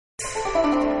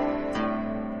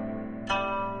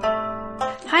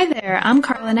Hi there, I'm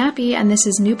Carla Nappi, and this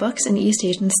is New Books in East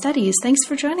Asian Studies. Thanks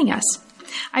for joining us.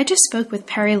 I just spoke with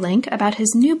Perry Link about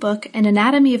his new book, An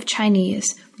Anatomy of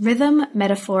Chinese, Rhythm,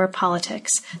 Metaphor,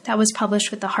 Politics, that was published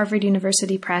with the Harvard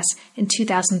University Press in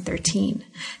 2013.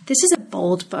 This is a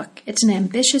bold book, it's an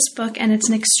ambitious book, and it's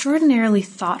an extraordinarily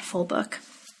thoughtful book.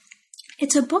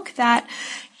 It's a book that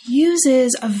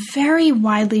uses a very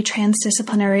widely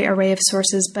transdisciplinary array of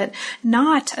sources, but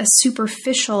not a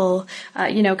superficial,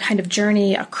 kind of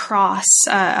journey across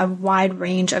a wide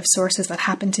range of sources that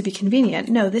happen to be convenient.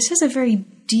 No, this is a very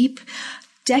deep,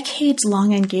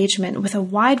 decades-long engagement with a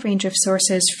wide range of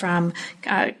sources from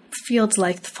fields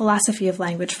like philosophy of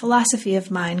language, philosophy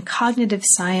of mind, cognitive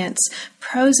science,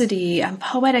 prosody,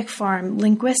 poetic form,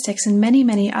 linguistics, and many,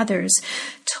 many others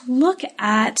to look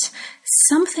at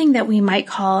something that we might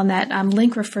call, and that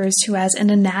Link refers to as an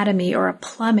anatomy or a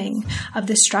plumbing of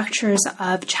the structures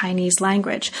of Chinese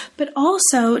language, but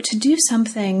also to do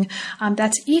something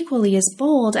that's equally as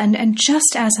bold and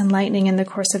just as enlightening in the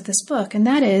course of this book, and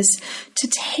that is to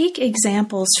take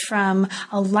examples from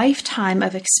a lifetime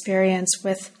of experience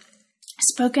with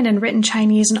spoken and written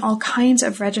Chinese in all kinds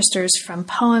of registers, from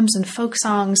poems and folk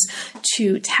songs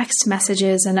to text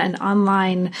messages and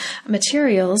online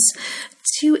materials,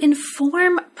 to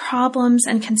inform problems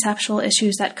and conceptual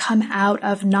issues that come out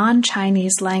of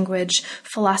non-Chinese language,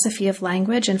 philosophy of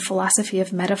language and philosophy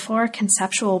of metaphor,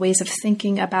 conceptual ways of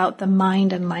thinking about the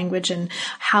mind and language and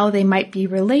how they might be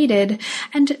related,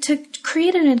 and to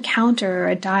create an encounter or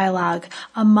a dialogue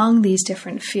among these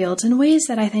different fields in ways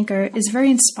that I think is very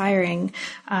inspiring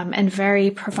and very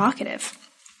provocative.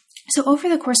 So over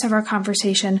the course of our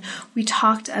conversation, we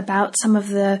talked about some of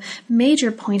the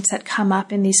major points that come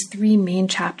up in these three main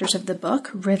chapters of the book,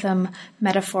 Rhythm,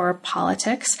 Metaphor,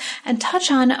 Politics, and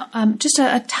touch on just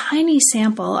a tiny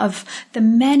sample of the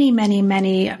many, many,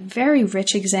 many very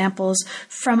rich examples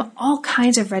from all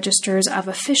kinds of registers of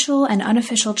official and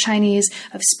unofficial Chinese,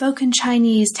 of spoken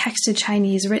Chinese, texted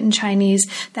Chinese, written Chinese,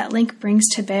 that Link brings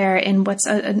to bear in what's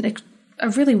a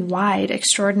really wide,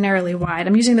 extraordinarily wide.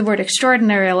 I'm using the word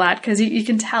extraordinary a lot because you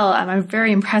can tell I'm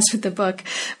very impressed with the book,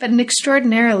 but an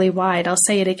extraordinarily wide, I'll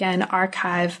say it again,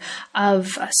 archive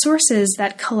of sources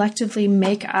that collectively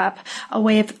make up a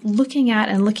way of looking at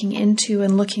and looking into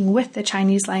and looking with the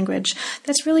Chinese language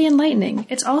that's really enlightening.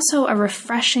 It's also a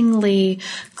refreshingly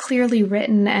clearly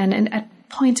written and at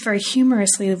points very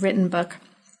humorously written book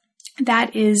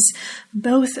that is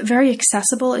both very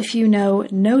accessible if you know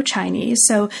no Chinese.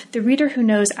 So the reader who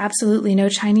knows absolutely no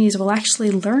Chinese will actually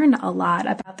learn a lot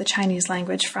about the Chinese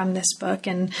language from this book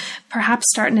and perhaps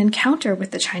start an encounter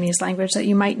with the Chinese language that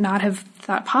you might not have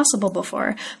thought possible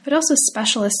before. But also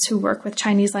specialists who work with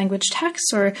Chinese language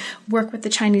texts or work with the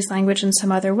Chinese language in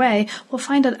some other way will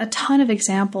find a ton of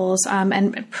examples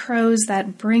and prose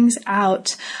that brings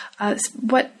out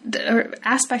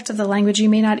aspects of the language you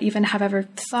may not even have ever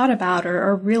thought about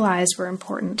or realized were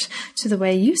important to the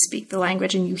way you speak the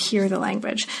language and you hear the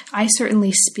language. I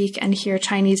certainly speak and hear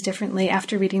Chinese differently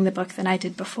after reading the book than I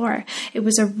did before. It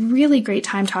was a really great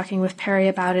time talking with Perry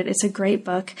about it. It's a great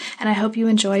book, and I hope you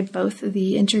enjoy both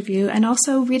the interview and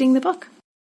also reading the book.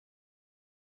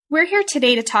 We're here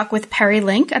today to talk with Perry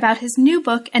Link about his new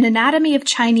book, An Anatomy of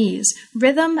Chinese,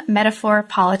 Rhythm, Metaphor,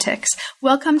 Politics.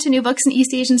 Welcome to New Books in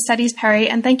East Asian Studies, Perry,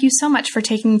 and thank you so much for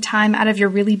taking time out of your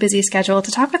really busy schedule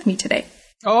to talk with me today.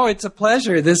 Oh, it's a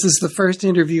pleasure. This is the first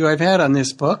interview I've had on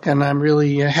this book, and I'm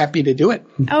really happy to do it.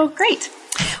 Oh, great.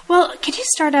 Well, could you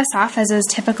start us off, as is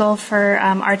typical for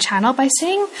our channel, by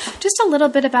saying just a little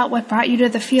bit about what brought you to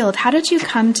the field? How did you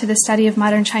come to the study of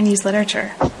modern Chinese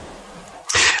literature?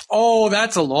 Oh,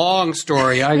 that's a long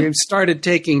story. I started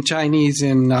taking Chinese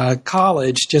in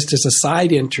college just as a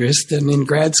side interest, and in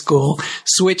grad school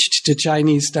switched to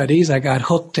Chinese studies. I got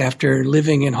hooked after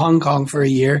living in Hong Kong for a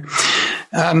year.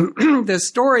 The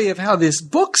story of how this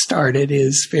book started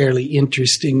is fairly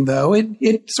interesting, though.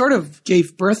 It sort of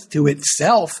gave birth to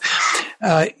itself.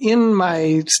 In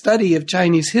my study of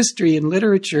Chinese history and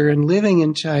literature and living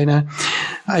in China,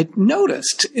 I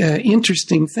noticed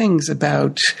interesting things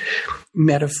about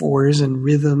metaphors and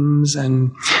rhythms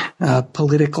and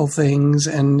political things,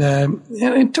 and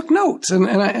I took notes, and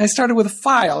I started with a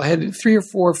file. I had 3 or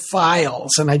 4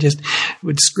 files, and I just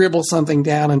would scribble something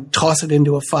down and toss it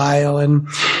into a file, and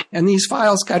these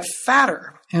files got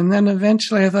fatter. And then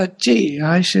eventually I thought, gee,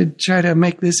 I should try to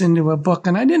make this into a book.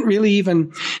 And I didn't really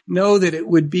even know that it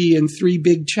would be in 3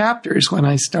 big chapters when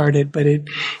I started, but it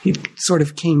sort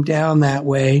of came down that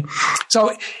way.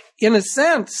 So in a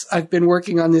sense, I've been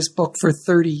working on this book for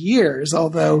 30 years,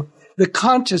 although the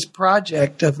conscious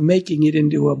project of making it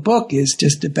into a book is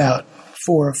just about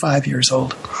 4 or 5 years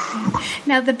old.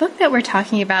 Now, the book that we're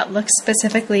talking about looks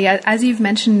specifically, as you've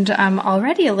mentioned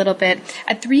already a little bit,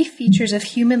 at three features of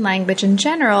human language in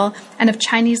general and of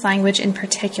Chinese language in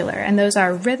particular. And those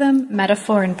are rhythm,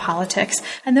 metaphor, and politics.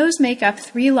 And those make up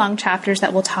three long chapters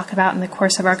that we'll talk about in the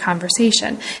course of our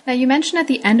conversation. Now, you mentioned at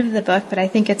the end of the book, but I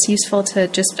think it's useful to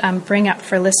just bring up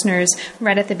for listeners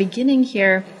right at the beginning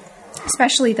here,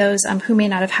 especially those who may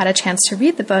not have had a chance to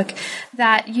read the book,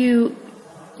 that you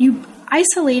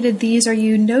isolated these, or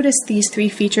you noticed these three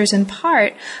features in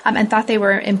part and thought they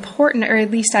were important, or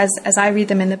at least as I read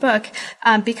them in the book,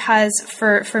 because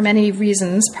for many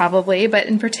reasons probably, but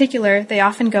in particular, they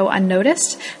often go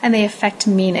unnoticed and they affect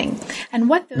meaning. And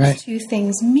what those two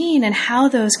things mean and how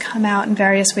those come out in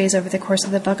various ways over the course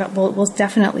of the book, we'll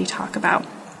definitely talk about.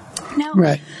 Now,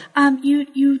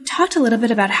 you talked a little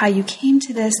bit about how you came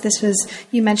to this.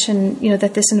 You mentioned,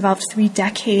 that this involved 3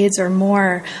 decades or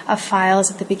more of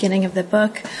files at the beginning of the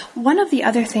book. One of the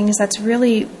other things that's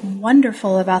really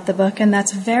wonderful about the book, and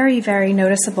that's very, very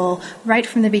noticeable right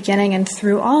from the beginning and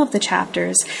through all of the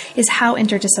chapters, is how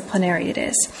interdisciplinary it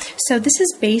is. So this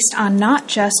is based on not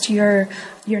just your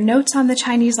notes on the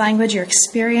Chinese language, your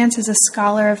experience as a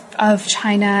scholar of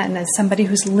China and as somebody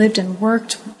who's lived and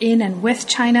worked in and with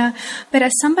China, but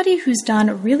as somebody who's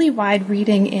done really wide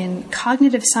reading in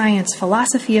cognitive science,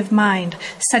 philosophy of mind,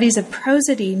 studies of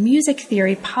prosody, music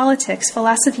theory, politics,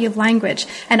 philosophy of language,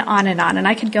 and on and on. And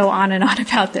I could go on and on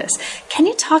about this. Can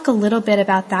you talk a little bit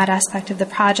about that aspect of the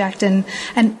project and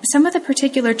some of the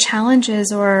particular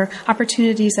challenges or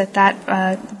opportunities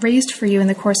that raised for you in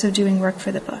the course of doing work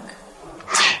for the book?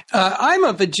 I'm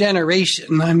of a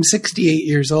generation, I'm 68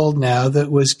 years old now,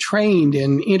 that was trained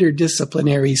in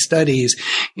interdisciplinary studies.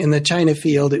 In the China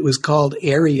field, it was called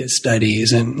area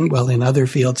studies, and, well, in other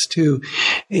fields too.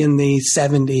 In the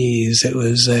 70s, it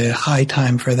was a high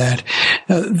time for that.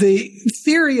 The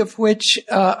theory of which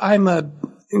I'm a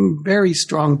very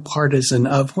strong partisan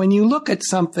of. When you look at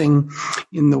something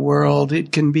in the world,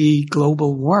 it can be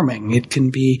global warming. It can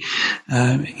be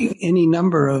any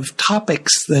number of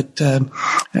topics that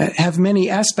have many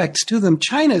aspects to them.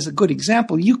 China is a good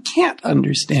example. You can't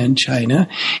understand China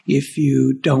if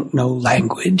you don't know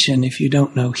language and if you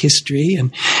don't know history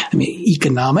and,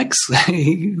 economics.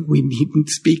 We needn't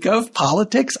speak of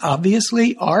politics,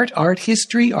 obviously, art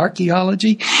history,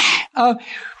 archaeology.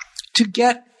 To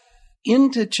get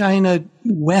into China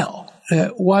well,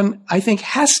 one, I think,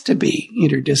 has to be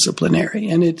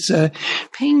interdisciplinary. And it's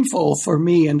painful for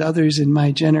me and others in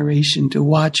my generation to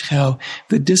watch how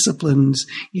the disciplines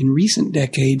in recent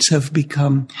decades have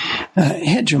become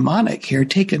hegemonic here,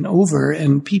 taken over,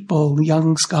 and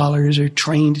young scholars are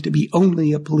trained to be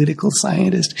only a political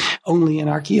scientist, only an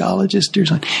archaeologist or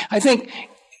something. I think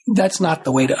that's not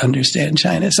the way to understand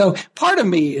China. So part of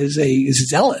me is a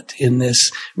zealot in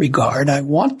this regard. I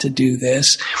want to do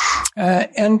this.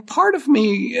 And part of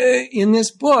me in this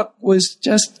book was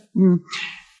just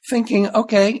thinking,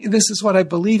 okay, this is what I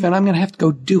believe in. I'm going to have to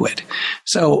go do it.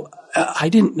 So I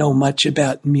didn't know much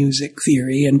about music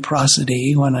theory and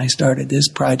prosody when I started this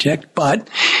project, but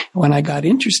when I got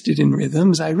interested in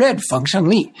rhythms, I read Feng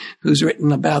Shengli, who's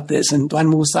written about this, and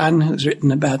Duan Musan, who's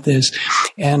written about this,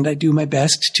 and I do my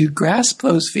best to grasp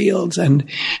those fields. And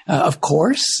of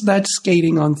course, that's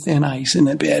skating on thin ice in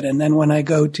a bit. And then when I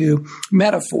go to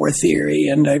metaphor theory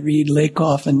and I read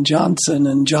Lakoff and Johnson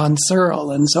and John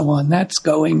Searle and so on, that's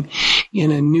going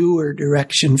in a newer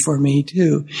direction for me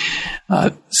too.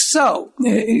 So,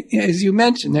 as you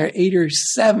mentioned, there are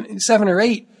seven or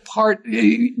eight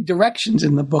directions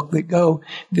in the book that go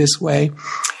this way.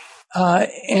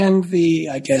 And the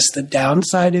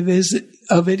downside of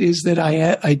it is that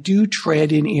I do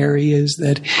tread in areas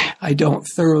that I don't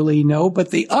thoroughly know, but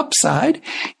the upside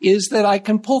is that I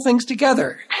can pull things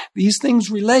together. These things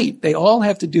relate. They all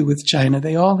have to do with China.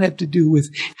 They all have to do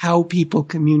with how people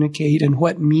communicate and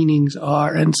what meanings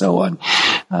are and so on.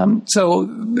 So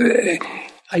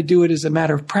I do it as a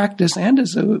matter of practice and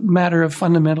as a matter of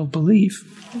fundamental belief.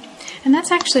 And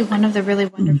that's actually one of the really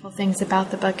wonderful things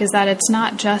about the book, is that it's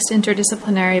not just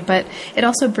interdisciplinary, but it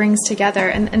also brings together.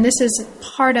 And this is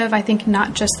part of, I think,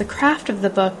 not just the craft of the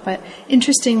book, but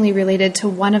interestingly related to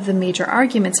one of the major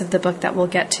arguments of the book that we'll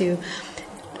get to.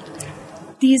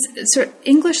 These sort of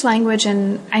English language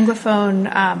and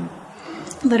Anglophone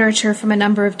literature from a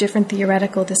number of different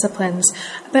theoretical disciplines,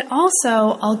 but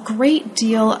also a great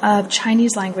deal of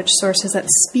Chinese language sources that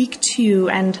speak to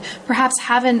and perhaps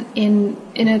haven't in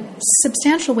a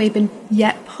substantial way been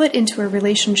yet put into a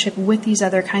relationship with these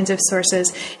other kinds of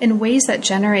sources in ways that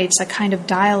generates a kind of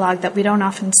dialogue that we don't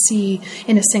often see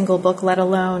in a single book, let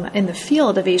alone in the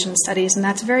field of Asian studies. And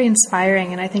that's very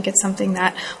inspiring, and I think it's something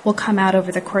that will come out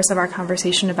over the course of our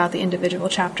conversation about the individual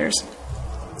chapters.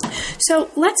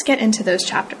 So let's get into those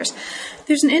chapters.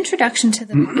 There's an introduction to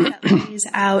the book that lays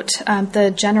out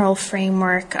the general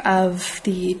framework of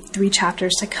the 3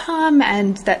 chapters to come,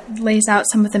 and that lays out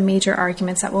some of the major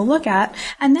arguments that we'll look at.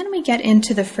 And then we get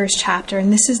into the first chapter,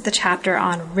 and this is the chapter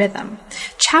on rhythm.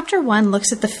 Chapter 1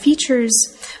 looks at the features,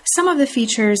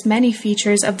 many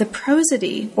features of the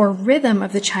prosody or rhythm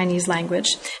of the Chinese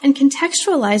language, and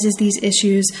contextualizes these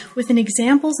issues within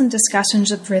examples and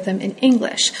discussions of rhythm in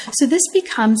English. So this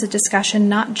becomes a discussion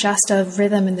not just of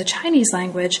rhythm in the Chinese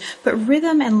language, but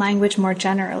rhythm and language more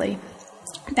generally.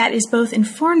 That is both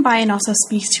informed by and also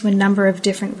speaks to a number of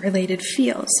different related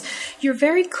fields. You're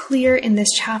very clear in this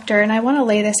chapter, and I want to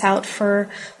lay this out for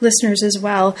listeners as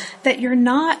well, that you're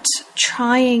not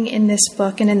trying in this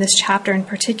book and in this chapter in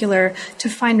particular to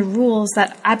find rules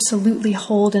that absolutely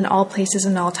hold in all places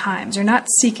and all times. You're not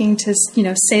seeking to,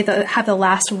 have the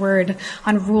last word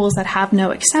on rules that have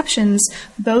no exceptions,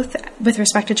 both with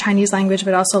respect to Chinese language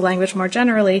but also language more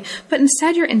generally, but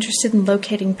instead you're interested in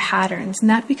locating patterns, and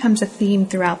that becomes a theme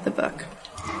throughout the book.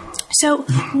 So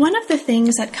one of the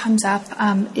things that comes up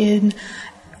in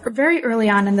very early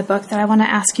on in the book that I want to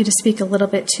ask you to speak a little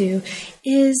bit to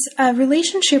is a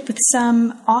relationship with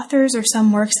some authors or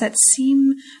some works that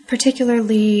seem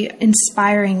particularly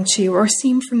inspiring to, or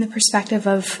seem from the perspective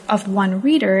of one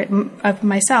reader, of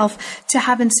myself, to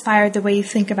have inspired the way you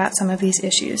think about some of these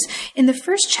issues. In the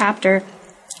first chapter,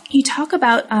 you talk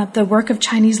about the work of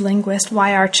Chinese linguist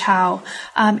Y.R. Chao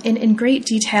in great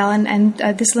detail, and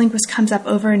this linguist comes up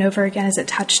over and over again as a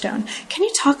touchstone. Can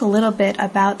you talk a little bit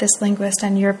about this linguist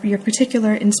and your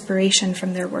particular inspiration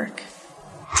from their work?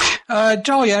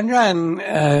 Zhao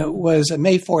Yanran was a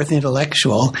May 4th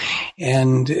intellectual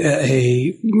and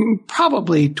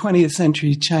probably 20th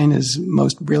century China's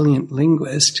most brilliant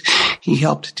linguist. He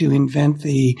helped to invent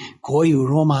the Guoyu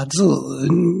Romazi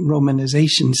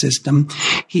romanization system.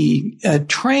 He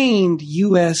trained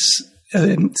U.S.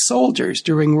 soldiers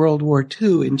during World War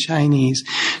II in Chinese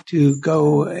to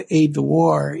go aid the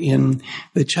war in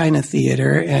the China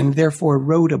theater, and therefore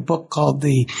wrote a book called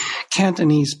the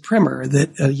Cantonese Primer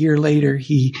that a year later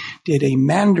he did a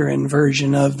Mandarin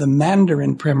version of the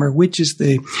Mandarin Primer, which is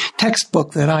the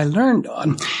textbook that I learned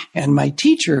on. And my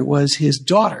teacher was his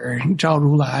daughter, Zhao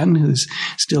Rulan, who's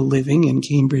still living in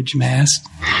Cambridge, Mass.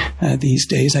 These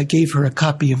days. I gave her a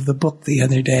copy of the book the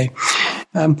other day.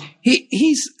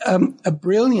 He's a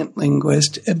brilliant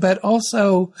linguist, but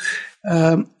also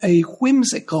a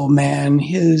whimsical man.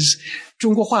 His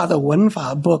中国话的文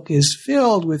法 book is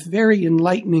filled with very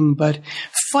enlightening but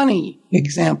funny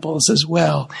examples as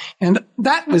well. And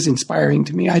that was inspiring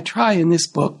to me. I try in this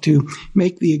book to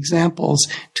make the examples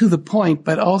to the point,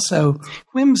 but also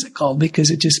whimsical, because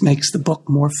it just makes the book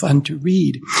more fun to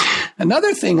read.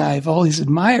 Another thing I've always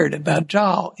admired about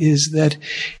Zhao is that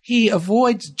he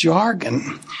avoids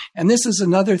jargon. And this is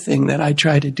another thing that I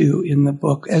try to do in the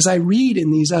book. As I read in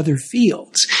these other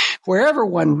fields, wherever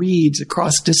one reads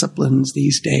across disciplines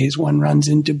these days, one runs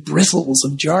into bristles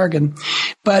of jargon.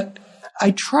 But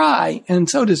I try, and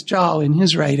so does Zhao in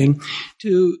his writing,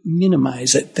 to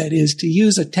minimize it. That is, to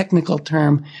use a technical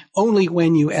term only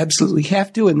when you absolutely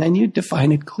have to, and then you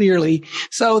define it clearly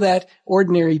so that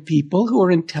ordinary people who are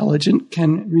intelligent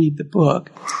can read the book.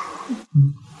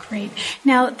 Great.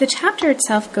 Now, the chapter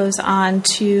itself goes on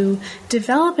to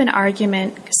develop an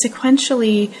argument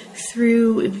sequentially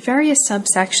through various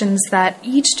subsections that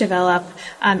each develop,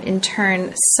 in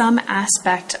turn, some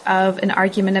aspect of an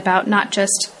argument about not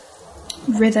just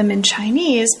rhythm in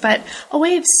Chinese, but a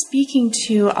way of speaking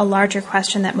to a larger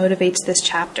question that motivates this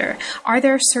chapter. Are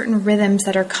there certain rhythms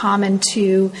that are common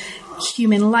to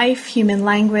human life, human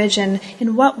language, and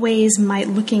in what ways might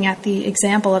looking at the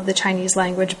example of the Chinese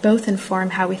language both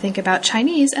inform how we think about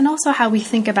Chinese and also how we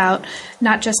think about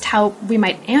not just how we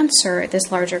might answer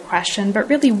this larger question, but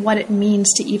really what it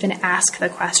means to even ask the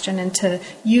question and to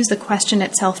use the question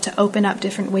itself to open up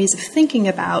different ways of thinking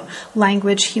about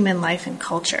language, human life, and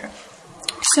culture.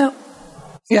 So,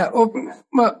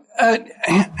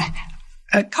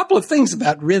 a couple of things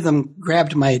about rhythm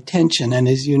grabbed my attention and,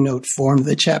 as you note, formed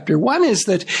the chapter. One is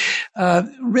that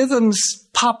rhythms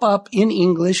pop up in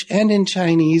English and in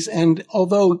Chinese, and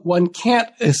although one can't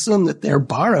assume that they're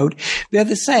borrowed, they're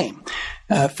the same.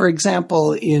 For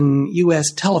example, in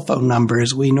U.S. telephone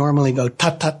numbers, we normally go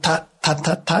ta-ta-ta,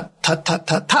 ta-ta-ta,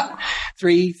 ta-ta-ta-ta,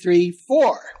 3, 3,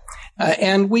 4.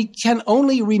 And we can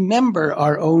only remember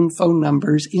our own phone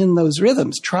numbers in those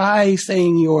rhythms. Try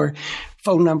saying your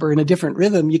phone number in a different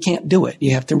rhythm. You can't do it.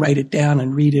 You have to write it down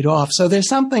and read it off. So there's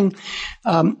something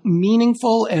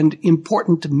meaningful and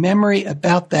important to memory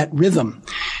about that rhythm.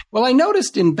 Well, I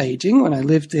noticed in Beijing when I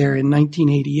lived there in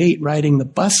 1988, riding the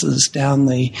buses down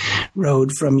the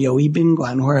road from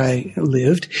Youyi-Bingguan, where I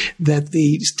lived, that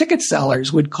the ticket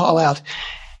sellers would call out,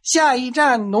 下一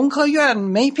站农科院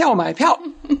没票买票,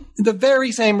 the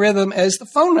very same rhythm as the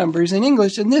phone numbers in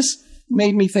English. And this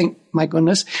made me think, my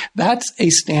goodness, that's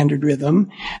a standard rhythm.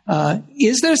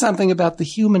 Is there something about the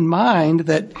human mind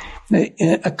that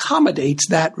accommodates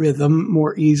that rhythm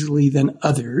more easily than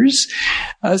others?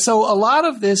 So a lot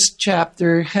of this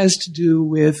chapter has to do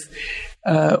with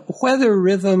whether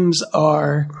rhythms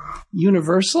are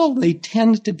universal, they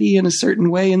tend to be in a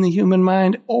certain way in the human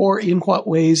mind, or in what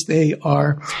ways they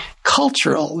are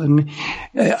cultural. And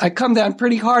I come down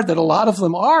pretty hard that a lot of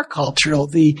them are cultural.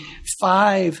 The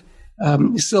 5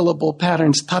 syllable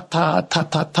patterns, ta-ta,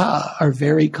 ta-ta-ta, are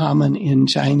very common in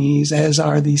Chinese, as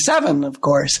are the 7, of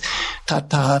course,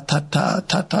 ta-ta, ta-ta,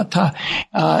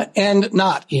 ta-ta-ta, and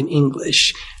not in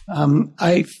English.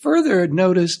 I further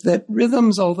noticed that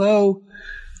rhythms, although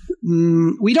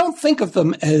we don't think of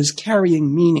them as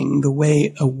carrying meaning the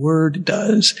way a word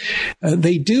does,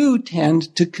 they do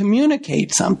tend to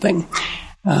communicate something.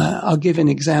 I'll give an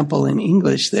example in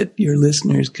English that your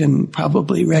listeners can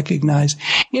probably recognize.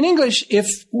 In English, if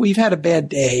we've had a bad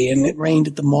day and it rained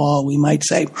at the mall, we might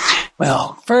say,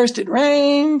 well, first it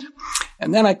rained,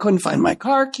 and then I couldn't find my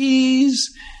car keys,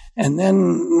 and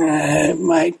then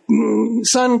my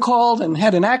son called and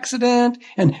had an accident.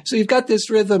 And so you've got this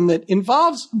rhythm that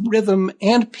involves rhythm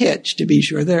and pitch, to be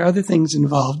sure. There are other things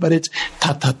involved, but it's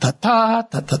ta-ta-ta-ta,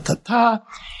 ta-ta-ta-ta.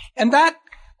 And that,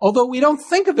 although we don't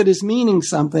think of it as meaning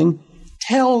something,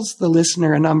 tells the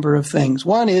listener a number of things.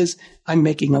 One is, I'm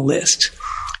making a list.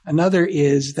 Another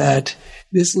is that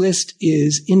this list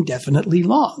is indefinitely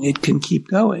long. It can keep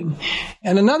going.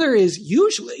 And another is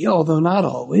usually, although not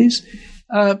always,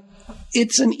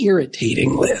 it's an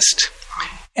irritating list.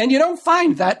 And you don't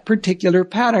find that particular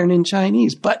pattern in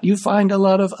Chinese, but you find a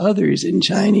lot of others in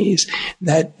Chinese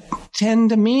that tend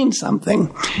to mean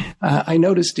something. I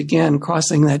noticed again,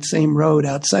 crossing that same road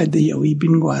outside the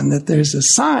Youyi-Bingguan, that there's a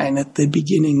sign at the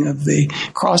beginning of the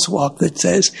crosswalk that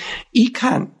says, 一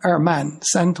看二慢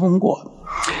三通过,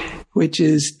 which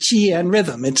is qi and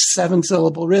rhythm. It's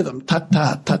 7-syllable rhythm,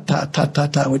 ta-ta, ta-ta,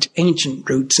 ta-ta-ta, which ancient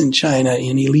roots in China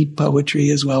in elite poetry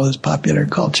as well as popular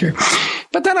culture.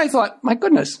 But then I thought, my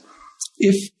goodness,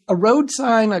 if a road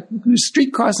sign, a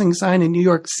street crossing sign in New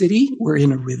York City were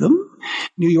in a rhythm,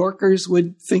 New Yorkers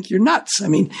would think you're nuts. I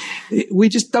mean, we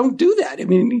just don't do that. I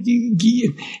mean,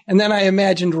 and then I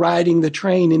imagined riding the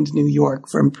train into New York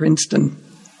from Princeton.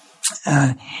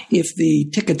 If the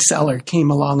ticket seller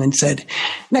came along and said,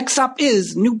 next stop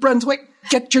is New Brunswick,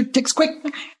 get your tickets quick,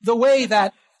 the way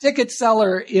that ticket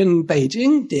seller in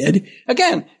Beijing did,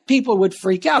 again, people would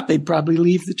freak out. They'd probably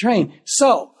leave the train.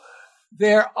 So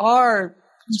there are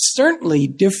certainly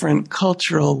different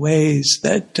cultural ways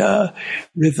that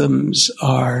rhythms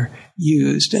are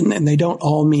used, and they don't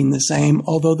all mean the same,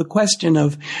 although the question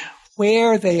of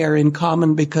where they are in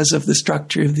common because of the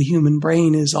structure of the human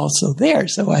brain is also there.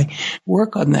 So I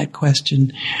work on that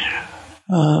question.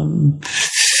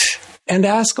 And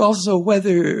ask also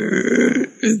whether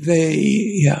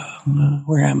they,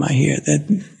 where am I here?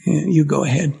 That you go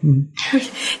ahead.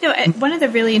 No, one of the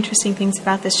really interesting things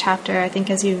about this chapter, I think,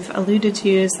 as you've alluded to,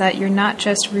 is that you're not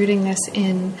just rooting this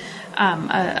in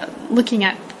looking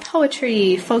at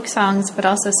poetry, folk songs, but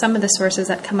also some of the sources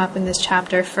that come up in this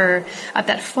chapter for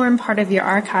that form part of your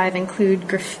archive include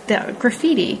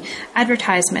graffiti,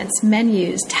 advertisements,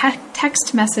 menus,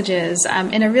 text messages,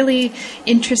 in a really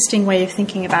interesting way of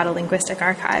thinking about a linguistic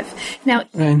archive. Now,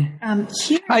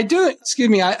 here I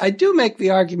do make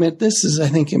the argument, this is, I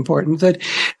think, important, that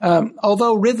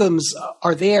although rhythms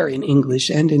are there in English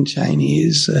and in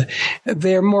Chinese,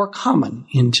 they're more common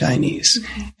in Chinese.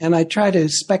 Mm-hmm. And I try to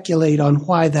speculate on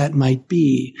why that might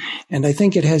be. And I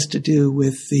think it has to do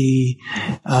with the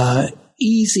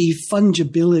easy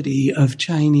fungibility of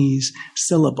Chinese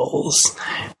syllables.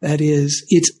 That is,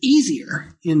 it's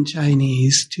easier in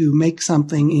Chinese to make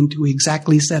something into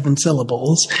exactly 7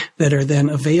 syllables that are then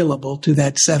available to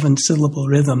that 7-syllable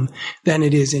rhythm than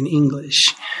it is in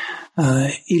English.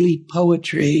 Elite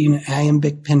poetry,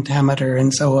 iambic pentameter,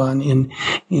 and so on in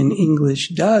English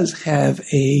does have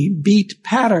a beat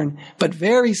pattern, but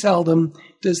very seldom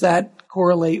does that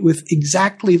correlate with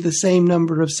exactly the same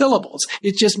number of syllables.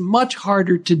 It's just much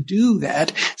harder to do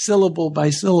that syllable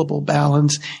by syllable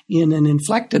balance in an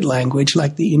inflected language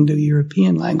like the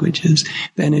Indo-European languages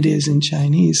than it is in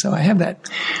Chinese. So I have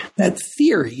that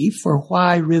theory for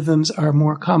why rhythms are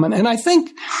more common. And I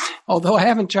think, although I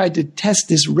haven't tried to test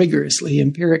this rigorously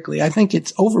empirically, I think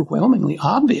it's overwhelmingly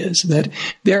obvious that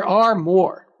there are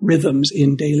more rhythms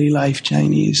in daily life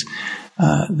Chinese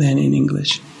than in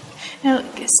English. Now,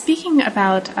 speaking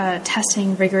about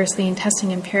testing rigorously and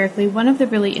testing empirically, one of the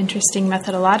really interesting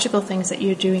methodological things that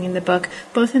you're doing in the book,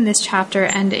 both in this chapter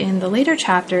and in the later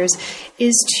chapters,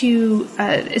 is to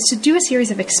do a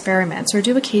series of experiments or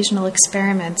do occasional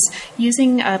experiments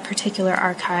using a particular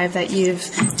archive that you've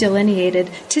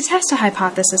delineated to test a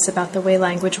hypothesis about the way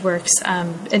language works,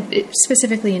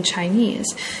 specifically in Chinese.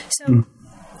 So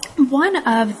one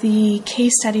of the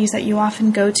case studies that you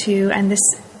often go to, and this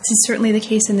is certainly the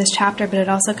case in this chapter, but it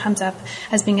also comes up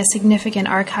as being a significant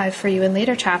archive for you in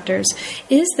later chapters,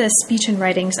 is the speech and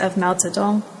writings of Mao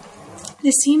Zedong.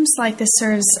 It seems like this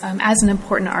serves as an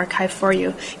important archive for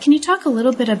you. Can you talk a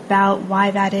little bit about why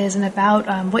that is and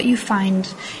about what you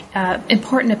find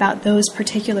important about those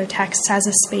particular texts as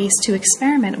a space to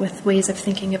experiment with ways of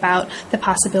thinking about the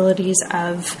possibilities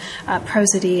of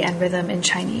prosody and rhythm in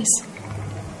Chinese?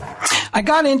 I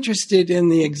got interested in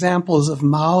the examples of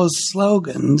Mao's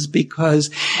slogans because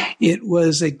it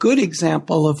was a good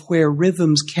example of where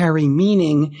rhythms carry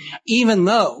meaning, even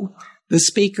though the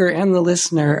speaker and the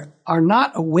listener are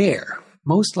not aware,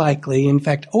 most likely, in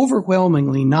fact,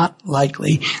 overwhelmingly not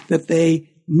likely, that they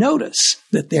notice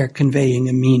that they're conveying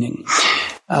a meaning.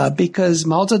 Because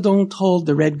Mao Zedong told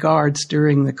the Red Guards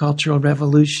during the Cultural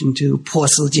Revolution to 破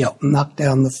四旧, knock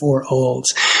down the four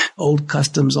olds. Old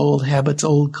customs, old habits,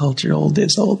 old culture, old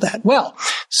this, old that. Well,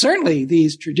 certainly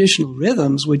these traditional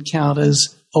rhythms would count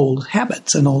as old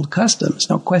habits and old customs,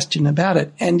 no question about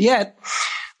it. And yet,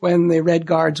 when the Red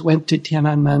Guards went to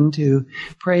Tiananmen to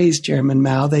praise Chairman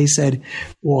Mao, they said,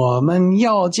 我们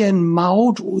要见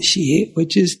毛主席,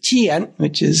 which is Tian,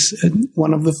 which is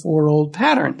one of the four old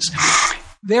patterns.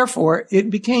 Therefore,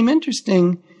 it became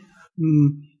interesting.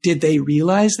 Did they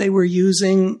realize they were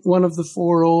using one of the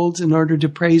four olds in order to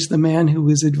praise the man who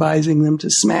was advising them to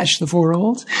smash the four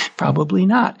olds? Probably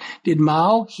not. Did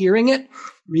Mao, hearing it,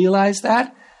 realize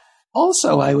that?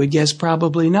 Also, I would guess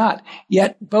probably not.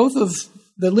 Yet both of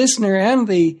the listener and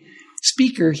the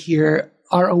speaker here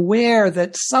are aware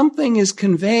that something is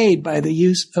conveyed by the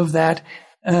use of that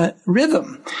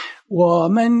rhythm. 我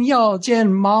们要见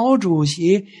毛主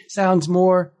席 sounds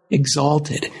more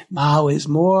exalted. Mao is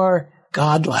more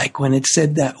godlike when it's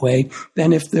said that way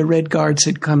than if the Red Guards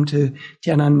had come to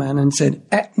Tiananmen and said,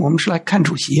 我们是来看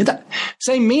主席的.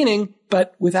 Same meaning,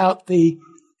 but without the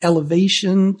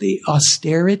elevation, the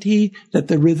austerity that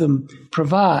the rhythm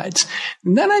provides.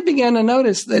 And then I began to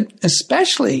notice that,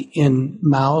 especially in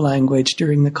Mao language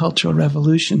during the Cultural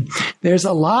Revolution, there's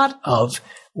a lot of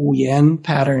Wuyan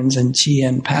patterns and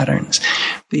Qian patterns.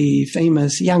 The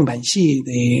famous Yang Banxi,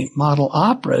 the model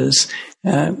operas,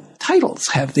 titles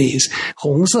have these.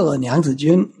 红色娘子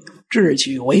军,智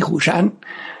取威虎山.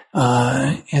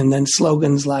 And then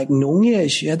slogans like 农业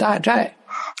学大寨.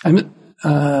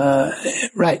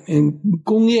 Right. And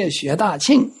工业学大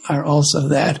庆 are also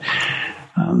that.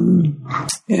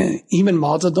 Even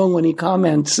Mao Zedong, when he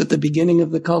comments at the beginning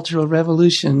of the Cultural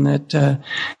Revolution that,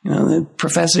 the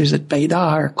professors at Beida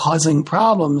are causing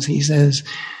problems, he says,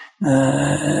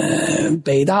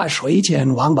 北大水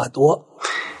浅王八多.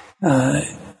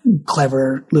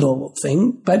 Clever little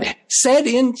thing, but said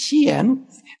in Qian.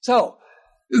 So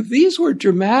these were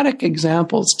dramatic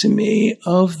examples to me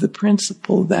of the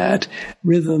principle that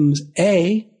rhythms,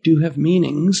 A, do have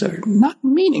meanings, or not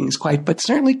meanings quite, but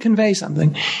certainly convey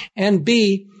something, and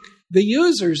B, the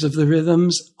users of the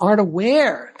rhythms aren't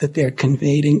aware that they're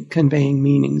conveying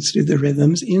meanings through the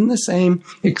rhythms in the same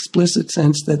explicit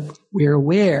sense that we're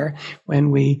aware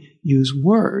when we use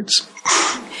words.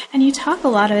 And you talk a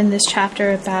lot in this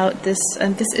chapter about this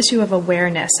issue of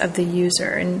awareness of the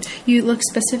user, and you look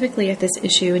specifically at this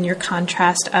issue in your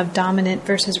contrast of dominant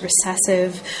versus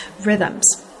recessive rhythms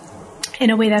in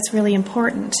a way that's really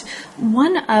important.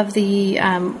 One of the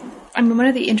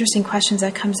interesting questions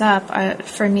that comes up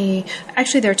for me,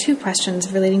 actually there are two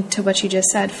questions relating to what you just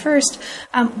said. First,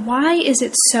 why is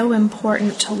it so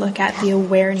important to look at the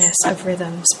awareness of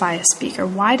rhythms by a speaker?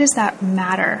 Why does that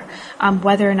matter,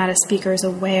 whether or not a speaker is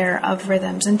aware of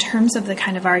rhythms in terms of the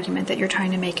kind of argument that you're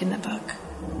trying to make in the book?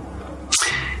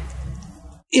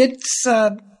 It's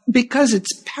because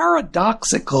it's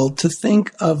paradoxical to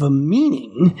think of a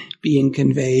meaning being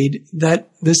conveyed that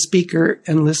the speaker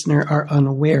and listener are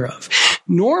unaware of.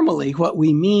 normally what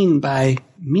we mean by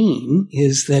mean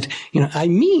is that, I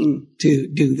mean to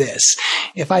do this.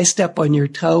 If I step on your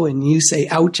toe and you say,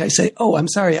 ouch, I say, oh, I'm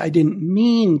sorry, I didn't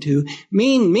mean to.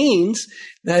 Mean means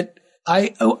that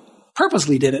I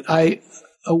purposely did it. I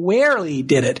awarely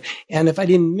did it. And if I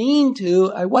didn't mean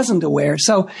to, I wasn't aware.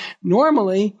 So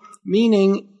normally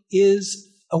meaning is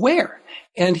aware.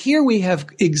 And here we have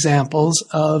examples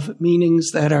of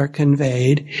meanings that are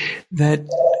conveyed that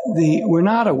we're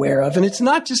not aware of. And it's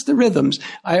not just the rhythms.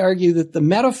 I argue that the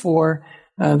metaphor,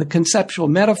 the conceptual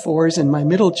metaphors in my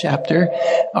middle chapter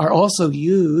are also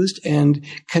used and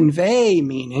convey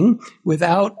meaning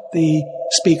without the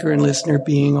speaker and listener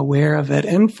being aware of it.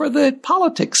 And for the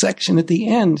politics section at the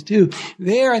end, too,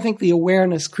 there I think the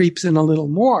awareness creeps in a little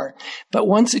more. But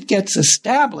once it gets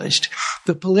established,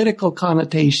 the political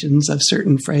connotations of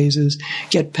certain phrases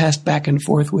get passed back and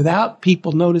forth without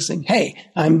people noticing, hey,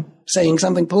 I'm saying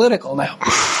something political now.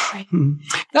 Right.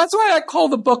 That's why I call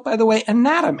the book, by the way,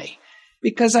 Anatomy.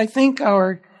 Because I think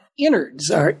our innards,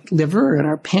 our liver and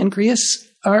our pancreas,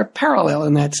 are parallel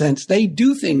in that sense. They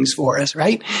do things for us,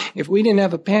 right? If we didn't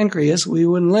have a pancreas, we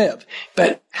wouldn't live.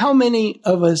 But how many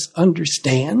of us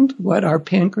understand what our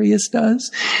pancreas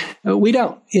does? We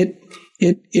don't.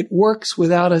 It works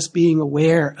without us being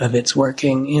aware of its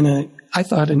working in I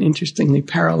thought, an interestingly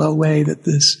parallel way that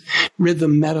this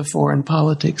rhythm metaphor in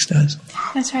politics does.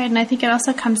 That's right. And I think it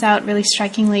also comes out really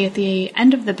strikingly at the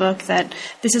end of the book that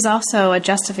this is also a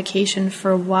justification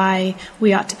for why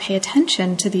we ought to pay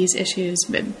attention to these issues,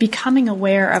 becoming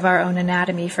aware of our own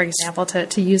anatomy, for example,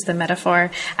 to use the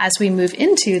metaphor as we move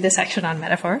into the section on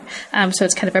metaphor. So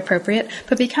it's kind of appropriate.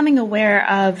 But becoming aware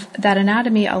of that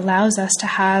anatomy allows us to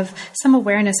have some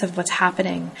awareness of what's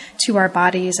happening to our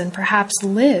bodies and perhaps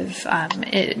live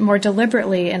more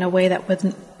deliberately in a way that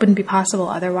wouldn't be possible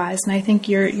otherwise. And I think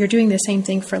you're doing the same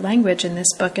thing for language in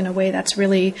this book in a way that's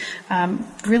really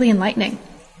really enlightening.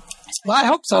 Well, I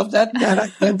hope so.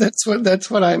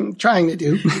 That's what I'm trying to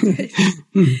do.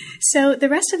 So the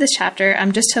rest of this chapter,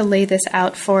 just to lay this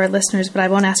out for listeners, but I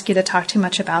won't ask you to talk too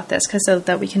much about this so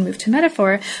that we can move to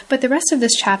metaphor. But the rest of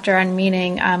this chapter on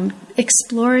meaning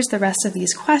explores the rest of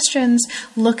these questions,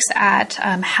 looks at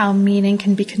how meaning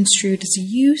can be construed as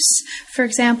use, for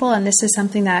example. And this is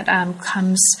something that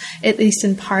comes, at least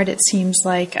in part, it seems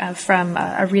like, from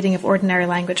a reading of ordinary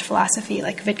language philosophy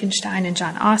like Wittgenstein and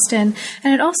John Austin.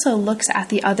 And it also looks at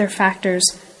the other factors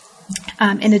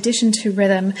in addition to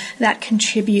rhythm that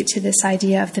contribute to this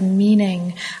idea of the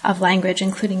meaning of language,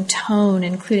 including tone,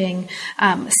 including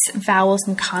vowels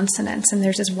and consonants. And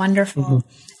there's this wonderful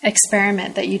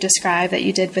experiment that you described that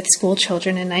you did with school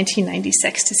children in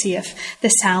 1996 to see if the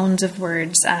sounds of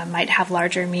words might have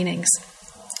larger meanings.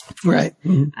 Right.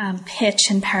 Pitch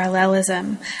and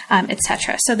parallelism,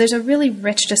 etc. So there's a really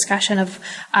rich discussion of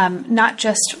not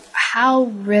just how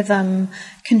rhythm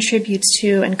contributes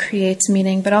to and creates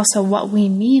meaning, but also what we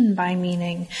mean by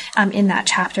meaning in that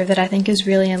chapter that I think is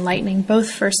really enlightening,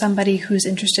 both for somebody who's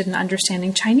interested in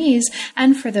understanding Chinese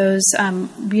and for those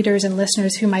readers and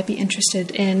listeners who might be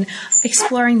interested in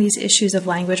exploring these issues of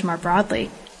language more broadly.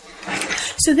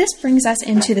 So this brings us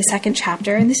into the second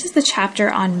chapter, and this is the chapter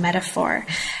on metaphor.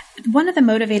 One of the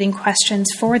motivating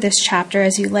questions for this chapter,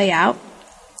 as you lay out,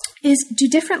 is do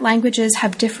different languages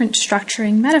have different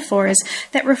structuring metaphors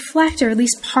that reflect, or at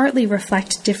least partly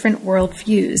reflect, different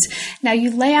worldviews? Now,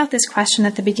 you lay out this question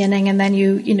at the beginning, and then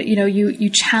you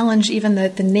challenge even the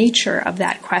nature of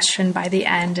that question by the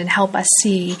end, and help us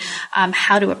see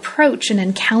how to approach and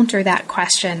encounter that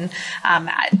question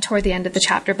toward the end of the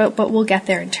chapter. But we'll get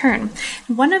there in turn.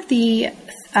 One of the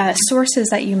sources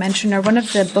that you mentioned, or one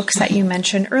of the books that you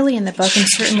mentioned early in the book, and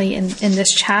certainly in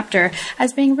this chapter,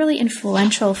 as being really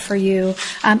influential for you,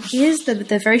 is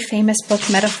the very famous book,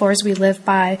 Metaphors We Live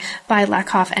By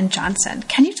Lakoff and Johnson.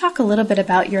 Can you talk a little bit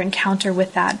about your encounter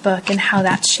with that book and how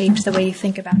that shaped the way you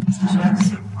think about these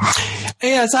issues?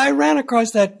 Yes, I ran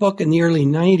across that book in the early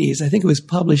 90s. I think it was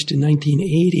published in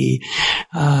 1980.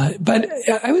 But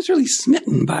I was really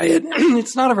smitten by it.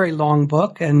 It's not a very long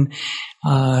book, and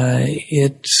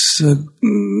it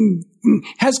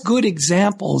has good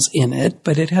examples in it,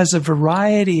 but it has a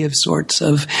variety of sorts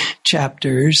of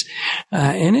chapters,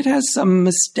 and it has some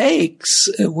mistakes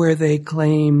where they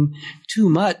claim too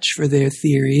much for their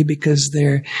theory because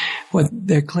what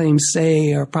their claims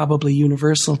say are probably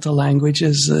universal to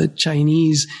languages.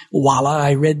 Chinese, voila,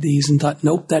 I read these and thought,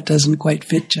 nope, that doesn't quite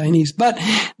fit Chinese. But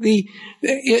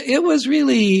it was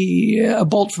really a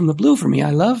bolt from the blue for me. I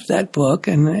loved that book,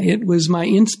 and it was my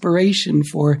inspiration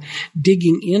for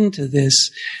digging into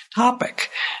this topic.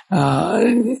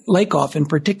 Lakoff, in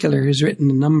particular, has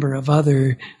written a number of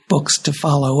other books to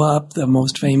follow up. The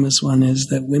most famous one is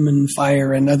The Women,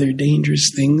 Fire, and Other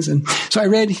Dangerous Things. And so I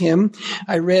read him.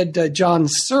 I read John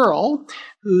Searle,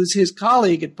 who's his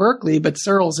colleague at Berkeley, but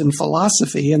Searle's in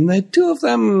philosophy. And the two of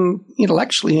them,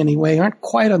 intellectually anyway, aren't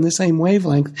quite on the same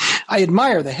wavelength. I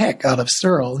admire the heck out of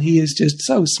Searle. He is just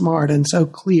so smart and so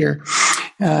clear.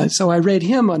 So I read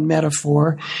him on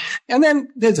metaphor. And then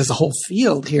there's a whole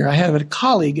field here. I have a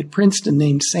colleague at Princeton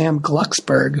named Sam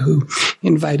Glucksberg who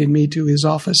invited me to his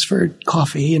office for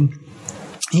coffee, and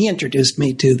he introduced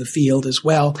me to the field as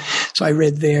well. So I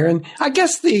read there. And I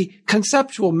guess the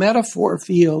conceptual metaphor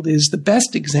field is the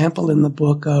best example in the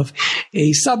book of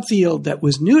a subfield that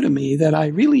was new to me that I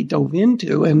really dove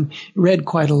into and read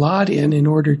quite a lot in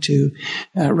order to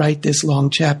write this long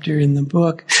chapter in the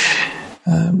book.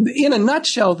 In a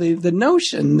nutshell, the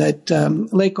notion that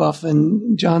Lakoff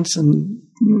and Johnson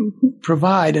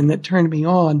provide and that turned me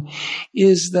on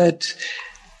is that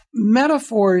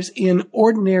metaphors in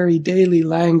ordinary daily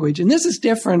language, and this is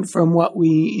different from what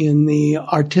we in the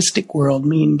artistic world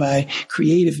mean by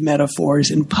creative metaphors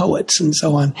in poets and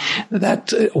so on.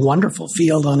 That's a wonderful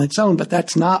field on its own, but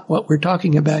that's not what we're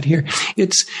talking about here.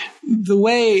 It's the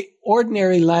way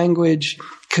ordinary language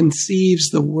conceives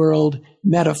the world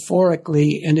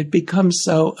metaphorically, and it becomes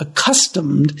so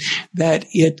accustomed that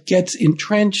it gets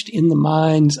entrenched in the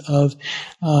minds of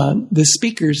the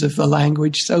speakers of the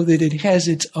language so that it has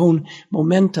its own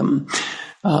momentum.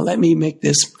 Let me make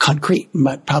this concrete,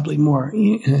 but probably more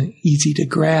easy to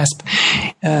grasp.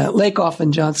 Lakoff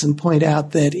and Johnson point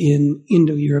out that in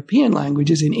Indo-European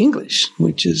languages, in English,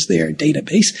 which is their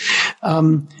database,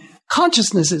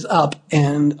 consciousness is up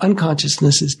and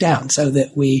unconsciousness is down, so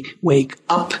that we wake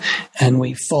up and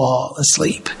we fall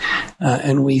asleep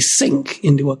and we sink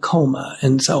into a coma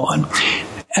and so on.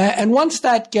 And once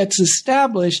that gets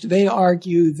established, they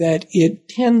argue that it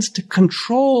tends to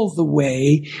control the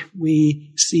way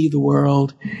we see the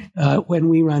world when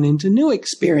we run into new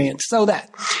experience. So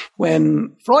that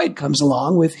when Freud comes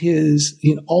along with his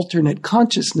alternate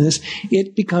consciousness,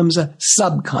 it becomes a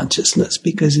subconsciousness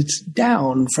because it's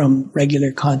down from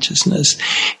regular consciousness.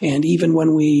 And even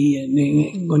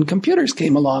when computers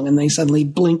came along and they suddenly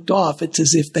blinked off, it's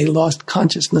as if they lost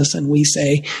consciousness, and we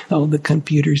say, "Oh, the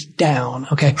computer's down."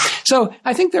 Okay, so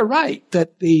I think they're right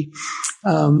that these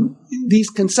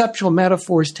conceptual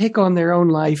metaphors take on their own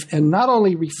life and not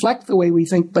only reflect the way we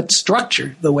think, but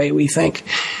structure the way we think.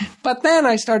 But then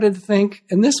I started to think,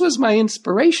 and this was my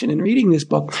inspiration in reading this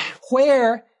book,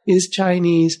 where is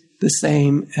Chinese the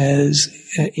same as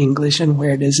English, and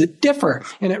where does it differ?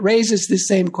 And it raises the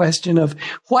same question of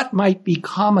what might be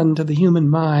common to the human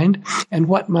mind and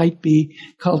what might be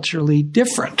culturally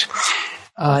different.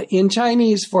 In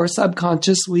Chinese, for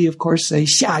subconscious, we of course say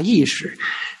下意识,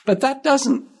 but that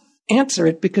doesn't answer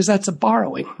it because that's a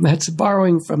borrowing. That's a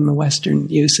borrowing from the Western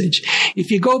usage.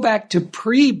 If you go back to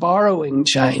pre-borrowing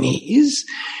Chinese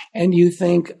and you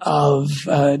think of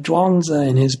Zhuangzi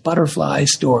and his butterfly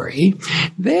story,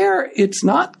 there it's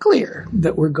not clear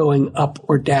that we're going up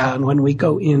or down when we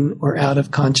go in or out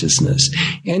of consciousness.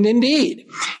 And indeed,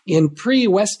 in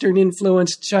pre-Western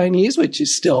influenced Chinese, which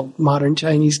is still modern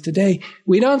Chinese today,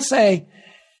 we don't say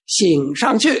醒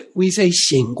上去, we say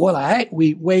醒过来,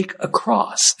 we wake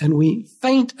across, and we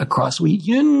faint across, we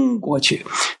晕过去,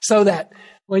 so that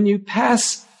when you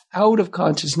pass out of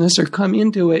consciousness or come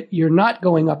into it, you're not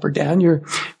going up or down, you're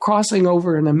crossing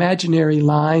over an imaginary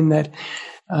line that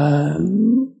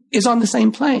is on the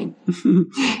same plane.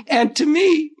 And to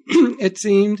me, it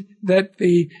seemed that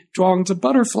the Zhuangzi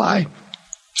butterfly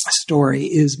story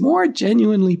is more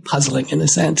genuinely puzzling in a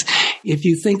sense if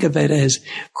you think of it as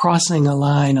crossing a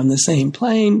line on the same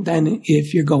plane than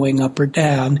if you're going up or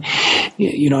down.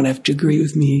 You don't have to agree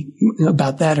with me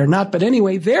about that or not. But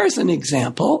anyway, there's an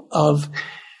example of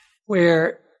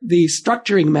where the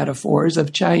structuring metaphors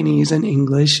of Chinese and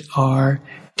English are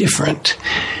different.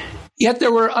 Yet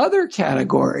there were other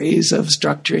categories of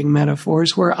structuring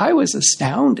metaphors where I was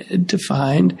astounded to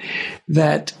find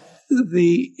that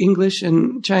the English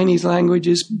and Chinese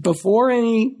languages, before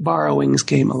any borrowings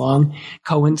came along,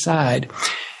 coincide.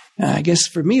 I guess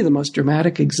for me, the most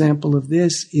dramatic example of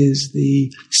this is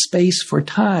the space for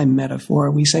time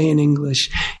metaphor. We say in English,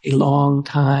 a long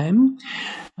time.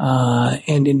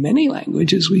 And in many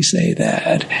languages, we say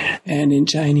that. And in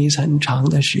Chinese, 很长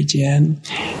的时间.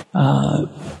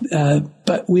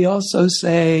 But we also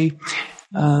say,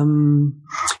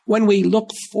 when we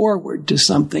look forward to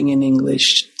something in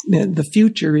English, the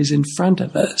future is in front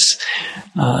of us.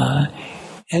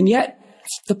 And yet,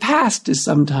 the past is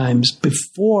sometimes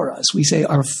before us. We say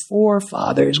our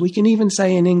forefathers. We can even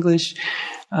say in English,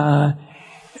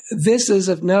 this is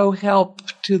of no help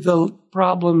to the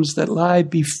problems that lie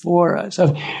before us.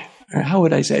 Or how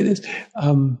would I say this?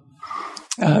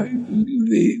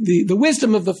 The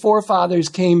wisdom of the forefathers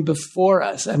came before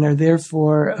us and are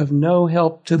therefore of no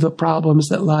help to the problems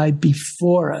that lie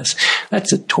before us.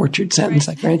 That's a tortured sentence,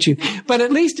 I grant you. But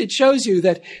at least it shows you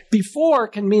that before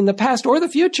can mean the past or the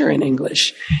future in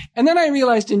English. And then I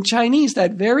realized in Chinese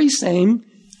that very same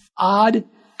odd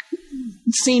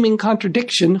seeming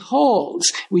contradiction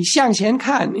holds. We 向前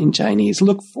看 in Chinese,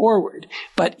 look forward.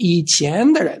 But 以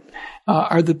前的人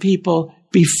are the people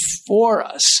before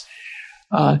us.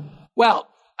 Well,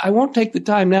 I won't take the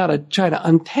time now to try to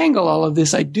untangle all of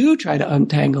this. I do try to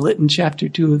untangle it in chapter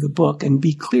 2 of the book and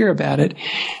be clear about it.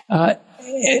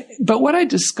 But what I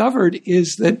discovered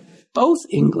is that both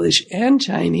English and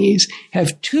Chinese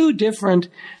have two different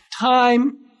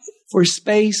time for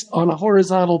space on a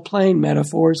horizontal plane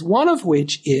metaphors, one of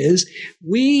which is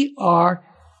we are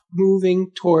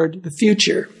moving toward the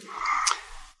future.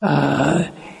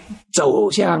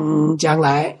 走向将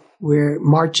来. We're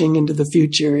marching into the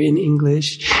future in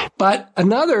English. But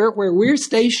another where we're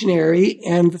stationary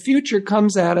and the future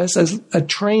comes at us as a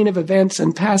train of events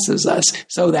and passes us,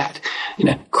 so that,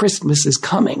 Christmas is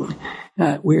coming.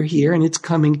 We're here and it's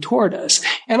coming toward us.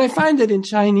 And I find that in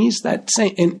Chinese, that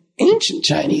same, in ancient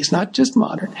Chinese, not just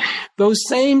modern, those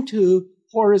same two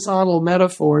horizontal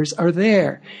metaphors are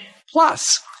there. Plus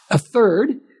a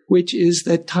third, which is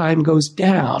that time goes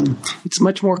down. It's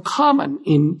much more common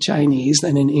in Chinese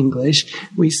than in English.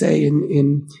 We say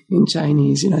in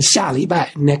Chinese, 下礼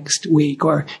拜, next week,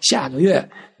 or 下个月,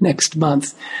 next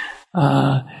month,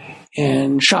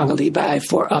 and 上个礼拜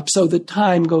for up. So the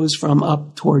time goes from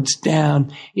up towards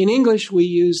down. In English, we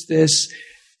use this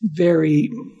very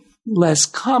less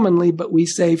commonly, but we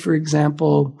say, for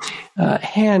example,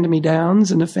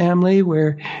 hand-me-downs in a family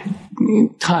where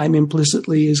time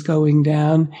implicitly is going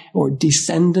down, or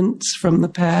descendants from the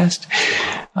past.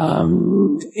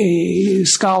 A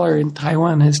scholar in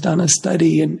Taiwan has done a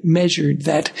study and measured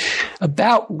that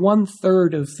about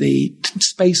 1/3 of the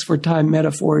space for time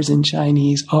metaphors in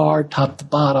Chinese are top to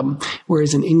bottom,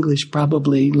 whereas in English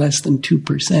probably less than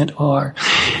 2% are.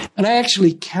 And I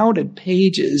actually counted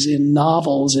pages in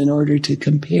novels in order to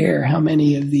compare how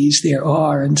many of these there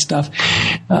are and stuff.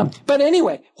 But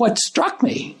anyway, what struck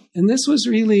me, and this was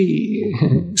really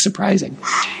surprising,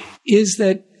 is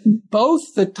that both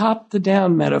the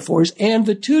top-to-down metaphors and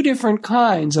the two different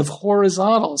kinds of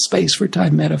horizontal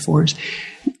space-for-time metaphors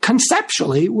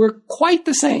conceptually were quite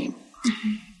the same.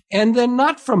 Mm-hmm. And then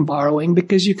not from borrowing,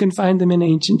 because you can find them in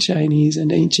ancient Chinese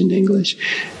and ancient English.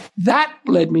 That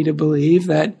led me to believe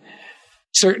that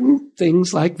certain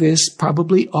things like this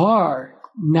probably are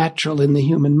natural in the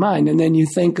human mind. And then you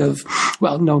think of,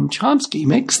 Noam Chomsky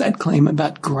makes that claim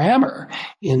about grammar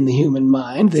in the human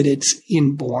mind, that it's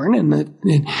inborn and that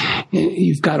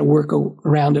you've got to work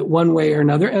around it one way or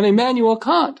another. And Immanuel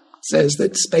Kant says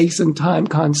that space and time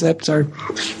concepts are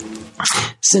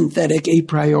synthetic a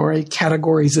priori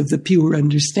categories of the pure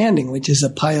understanding, which is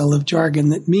a pile of jargon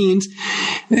that means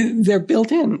they're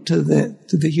built into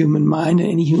the human mind,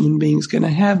 and any human being is going to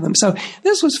have them. So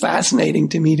this was fascinating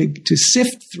to me to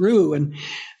sift through, and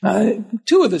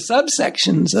two of the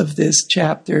subsections of this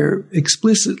chapter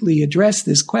explicitly address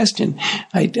this question.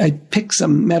 I pick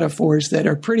some metaphors that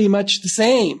are pretty much the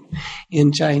same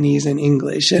in Chinese and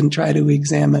English and try to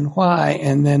examine why,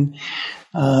 and then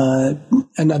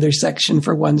another section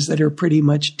for ones that are pretty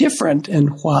much different and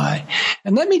why.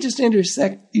 And let me just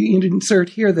insert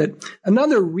here that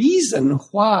another reason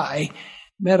why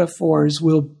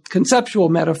conceptual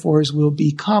metaphors will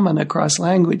be common across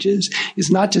languages is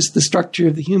not just the structure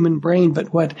of the human brain,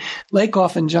 but what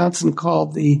Lakoff and Johnson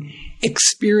called the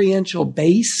experiential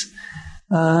base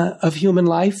of human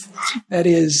life. That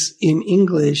is, in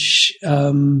English,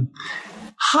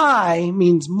 high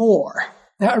means more.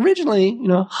 Now, originally,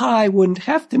 high wouldn't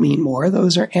have to mean more.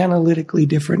 Those are analytically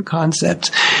different concepts.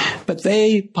 But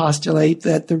they postulate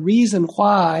that the reason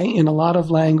why in a lot of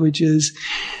languages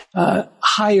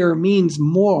higher means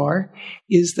more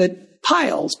is that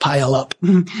piles pile up.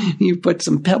 You put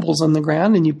some pebbles on the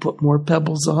ground and you put more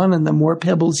pebbles on, and the more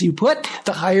pebbles you put,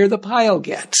 the higher the pile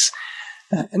gets.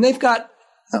 And they've got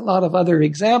a lot of other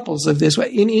examples of this.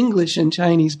 In English and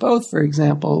Chinese both, for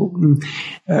example,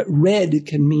 red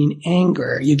can mean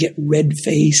anger. You get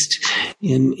red-faced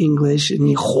in English,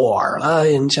 and 火了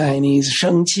in Chinese,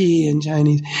 生气 in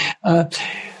Chinese.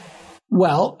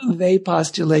 Well, they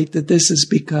postulate that this is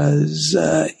because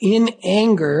in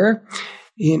anger,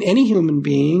 in any human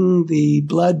being, the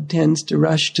blood tends to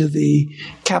rush to the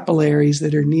capillaries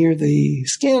that are near the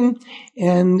skin,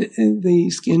 and the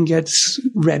skin gets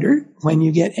redder when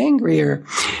you get angrier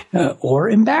or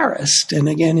embarrassed. And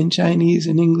again, in Chinese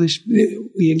and English,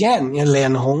 we again,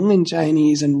 lian hong in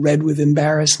Chinese and red with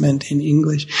embarrassment in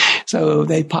English. So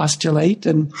they postulate,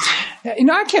 and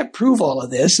I can't prove all of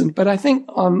this, but I think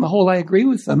on the whole I agree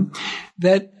with them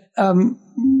that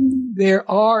there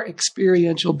are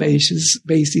experiential bases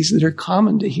that are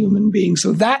common to human beings.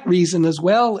 So that reason, as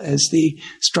well as the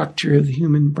structure of the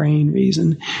human brain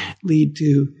reason, lead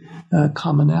to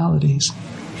commonalities.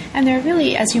 And there are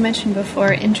really, as you mentioned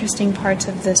before, interesting parts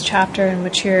of this chapter in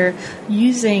which you're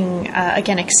using,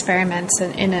 again, experiments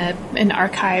in an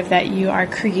archive that you are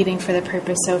creating for the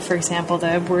purpose. So, for example,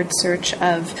 the word search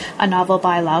of a novel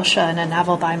by Lao She and a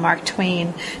novel by Mark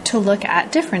Twain to look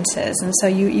at differences. And so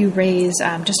you raise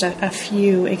just a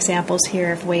few examples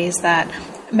here of ways that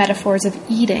metaphors of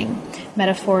eating,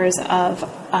 metaphors of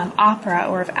opera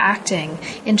or of acting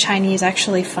in Chinese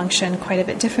actually function quite a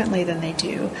bit differently than they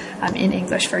do in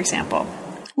English, for example.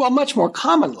 Well, much more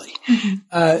commonly.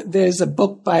 There's a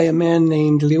book by a man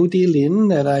named Liu Dilin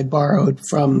that I borrowed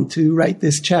from to write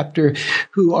this chapter,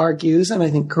 who argues, and I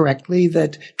think correctly,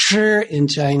 that chi in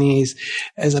Chinese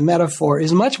as a metaphor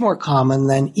is much more common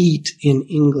than eat in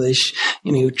English.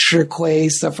 Chi kui,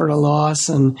 suffer a loss,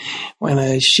 and when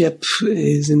a ship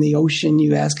is in the ocean,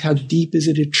 you ask, how deep is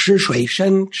it? A chi shui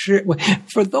shen?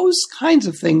 For those kinds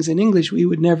of things in English, we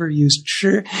would never use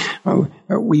chi.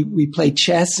 We play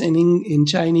chess in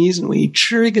Chinese, and we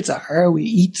we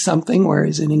eat something,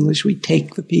 whereas in English we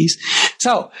take the piece.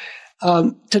 So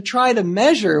to try to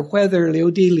measure whether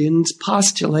Liu Dilin's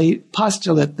postulate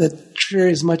that chi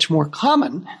is much more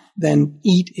common than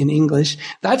eat in English.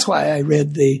 That's why I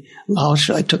read the Lao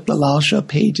She. I took the Lao She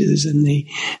pages and the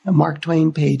Mark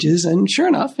Twain pages, and sure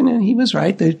enough, and he was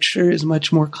right, that chi is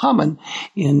much more common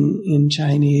in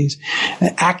Chinese.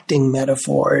 Acting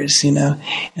metaphors, in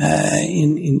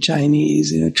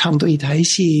Chinese, 唱对台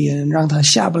戏 and 让他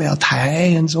下不了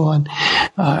台 and so on,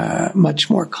 much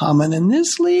more common. And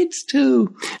this leads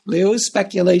to Liu's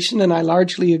speculation, and I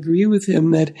largely agree with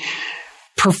him, that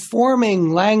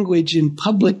performing language in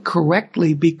public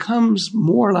correctly becomes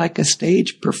more like a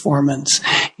stage performance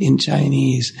in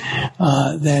Chinese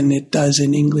than it does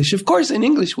in English. Of course, in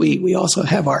English, we also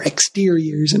have our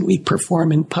exteriors and we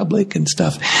perform in public and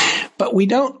stuff, but we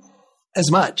don't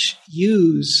as much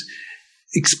use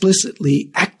explicitly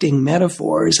acting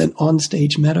metaphors and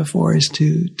onstage metaphors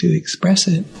to express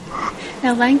it.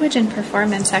 Now, language and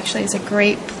performance actually is a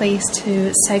great place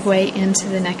to segue into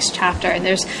the next chapter. And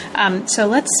there's so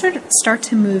let's sort of start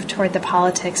to move toward the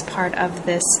politics part of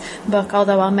this book.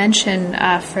 Although I'll mention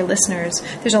for listeners,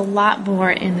 there's a lot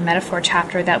more in the metaphor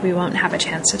chapter that we won't have a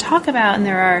chance to talk about. And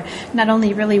there are not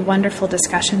only really wonderful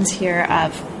discussions here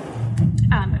of,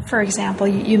 for example,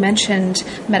 you mentioned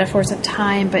metaphors of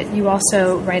time, but you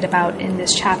also write about in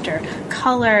this chapter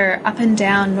color, up and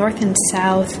down, north and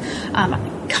south,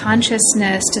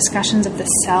 consciousness, discussions of the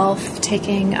self,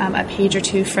 taking a page or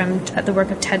two from the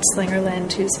work of Ted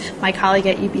Slingerland, who's my colleague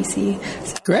at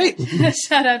UBC. Great.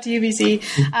 Shout out to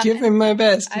UBC. Give him my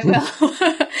best. I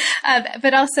will.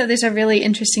 But also there's a really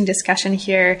interesting discussion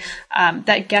here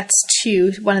that gets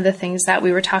to one of the things that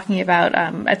we were talking about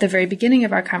at the very beginning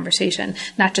of our conversation,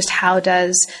 not just how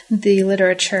does the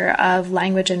literature of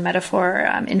language and metaphor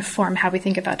inform how we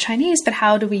think about Chinese, but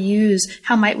how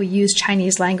might we use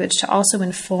Chinese language to also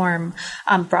inform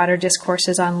broader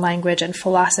discourses on language and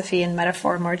philosophy and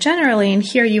metaphor more generally. And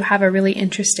here you have a really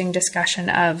interesting discussion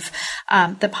of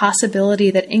the possibility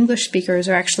that English speakers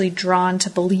are actually drawn to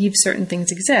believe certain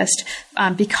things exist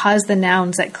because the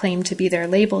nouns that claim to be their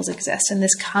labels exist. And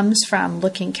this comes from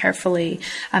looking carefully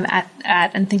at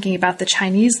and thinking about the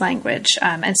Chinese language.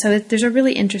 And so there's a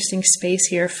really interesting space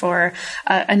here for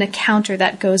an encounter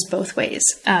that goes both ways.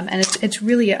 And it's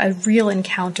really a real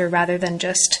encounter rather than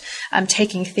just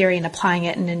taking theory and applying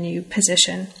it in a new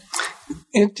position.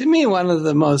 And to me, one of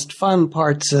the most fun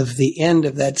parts of the end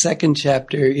of that second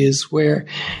chapter is where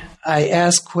I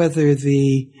ask whether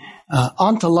the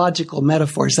ontological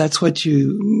metaphors, that's what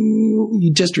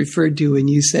you just referred to when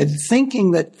you said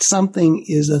thinking that something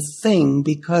is a thing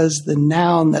because the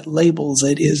noun that labels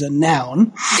it is a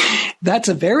noun. That's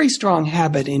a very strong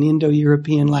habit in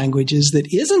Indo-European languages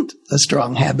that isn't a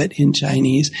strong habit in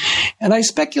Chinese. And I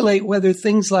speculate whether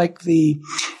things like the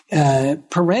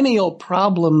perennial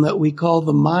problem that we call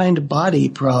the mind-body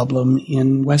problem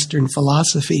in Western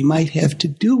philosophy might have to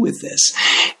do with this.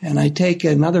 And I take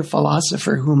another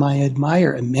philosopher whom I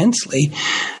admire immensely,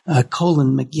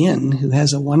 Colin McGinn, who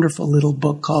has a wonderful little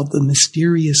book called The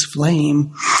Mysterious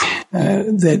Flame,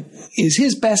 that is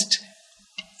his best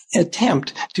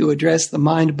attempt to address the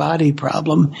mind-body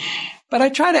problem. But I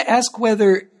try to ask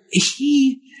whether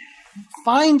he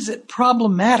finds it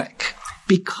problematic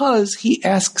because he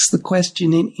asks the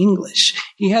question in English.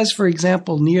 He has, for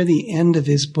example, near the end of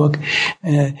his book,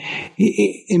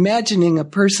 imagining a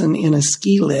person in a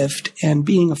ski lift and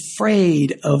being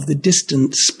afraid of the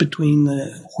distance between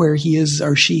where he is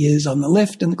or she is on the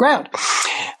lift and the ground.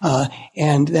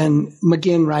 And then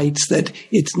McGinn writes that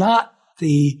it's not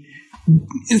the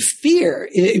fear,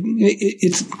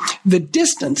 it's the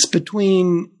distance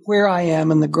between where I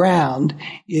am and the ground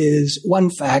is one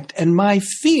fact, and my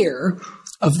fear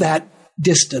of that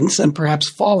distance and perhaps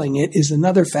falling it is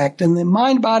another fact. And the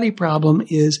mind-body problem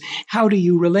is how do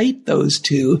you relate those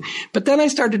two? But then I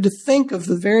started to think of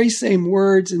the very same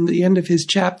words in the end of his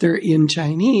chapter in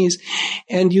Chinese,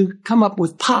 and you come up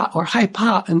with pa or hai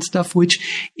pa and stuff,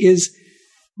 which is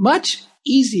much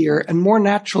easier and more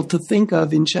natural to think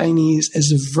of in Chinese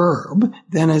as a verb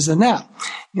than as a noun.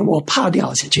 我怕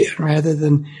掉下去 rather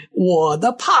than 我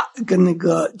的怕跟那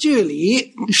个距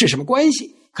离是什么关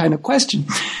系 kind of question.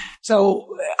 So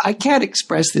I can't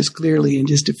express this clearly in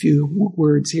just a few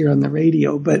words here on the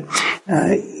radio, but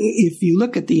if you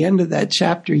look at the end of that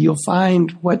chapter, you'll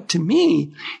find what to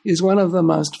me is one of the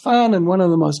most fun and one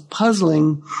of the most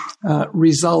puzzling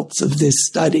results of this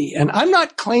study. And I'm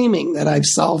not claiming that I've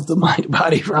solved the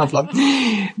mind-body problem,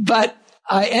 but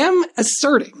I am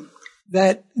asserting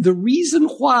that the reason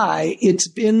why it's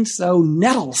been so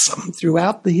nettlesome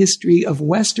throughout the history of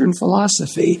Western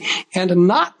philosophy and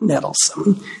not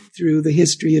nettlesome through the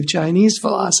history of Chinese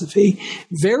philosophy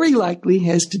very likely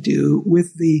has to do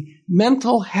with the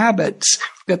mental habits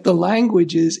that the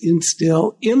languages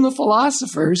instill in the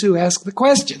philosophers who ask the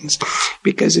questions.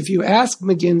 Because if you ask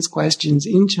McGinn's questions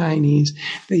in Chinese,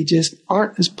 they just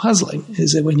aren't as puzzling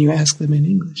as when you ask them in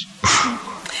English.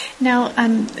 Now,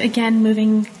 again,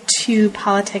 moving to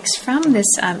politics from this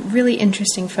really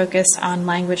interesting focus on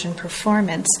language and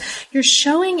performance, you're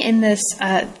showing in this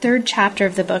third chapter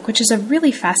of the book, which is a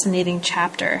really fascinating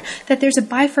chapter, that there's a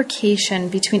bifurcation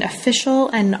between official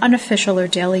and unofficial or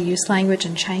daily use language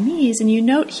in Chinese. And you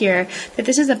note here that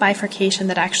this is a bifurcation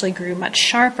that actually grew much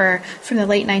sharper from the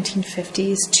late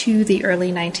 1950s to the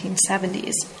early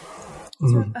 1970s.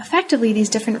 So effectively, these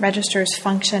different registers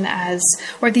function as,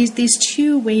 or these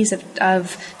two ways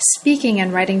of speaking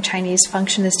and writing Chinese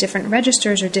function as different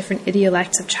registers or different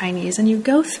idiolects of Chinese. And you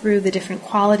go through the different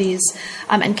qualities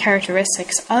and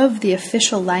characteristics of the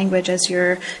official language as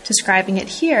you're describing it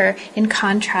here, in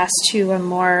contrast to a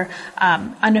more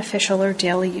unofficial or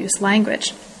daily use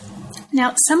language.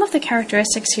 Now, some of the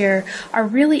characteristics here are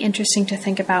really interesting to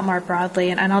think about more broadly,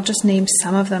 and I'll just name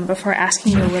some of them before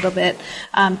asking you a little bit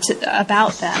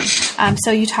about them.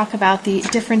 So you talk about the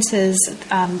differences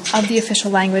of the official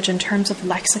language in terms of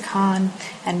lexicon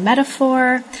and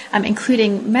metaphor,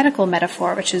 including medical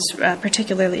metaphor, which is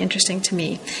particularly interesting to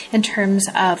me, in terms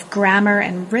of grammar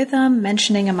and rhythm,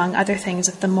 mentioning, among other things,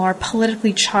 that the more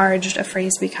politically charged a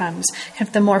phrase becomes, kind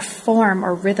of the more form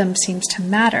or rhythm seems to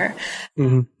matter.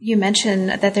 Mm-hmm. You mentioned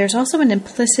that there's also an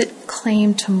implicit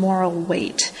claim to moral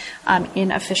weight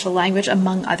in official language,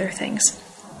 among other things.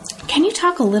 Can you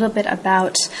talk a little bit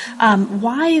about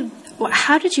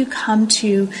how did you come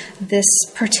to this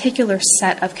particular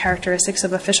set of characteristics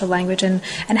of official language, and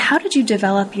how did you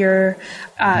develop your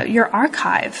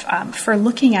archive for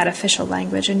looking at official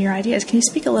language and your ideas? Can you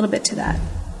speak a little bit to that?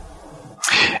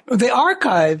 The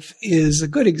archive is a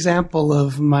good example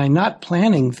of my not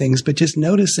planning things, but just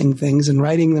noticing things and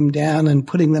writing them down and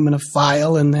putting them in a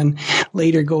file and then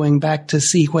later going back to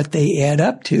see what they add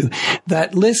up to.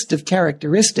 That list of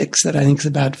characteristics that I think is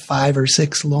about 5 or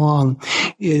 6 long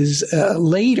is a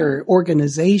later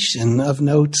organization of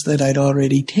notes that I'd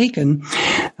already taken.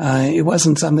 It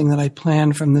wasn't something that I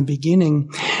planned from the beginning.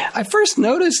 I first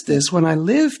noticed this when I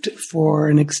lived for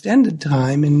an extended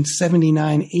time in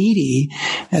 79-80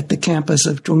 at the campus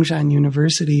of Zhongshan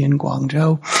University in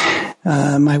Guangzhou.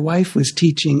 My wife was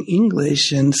teaching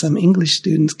English, and some English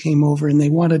students came over and they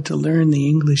wanted to learn the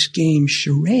English game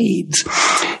charades.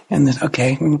 And then,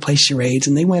 okay, we're going to play charades.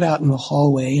 And they went out in the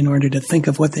hallway in order to think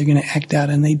of what they're going to act out,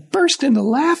 and they burst into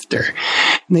laughter.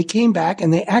 And they came back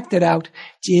and they acted out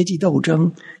阶级斗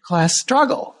争, class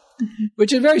struggle.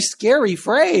 which is a very scary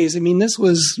phrase. I mean, this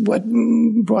was what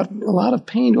brought a lot of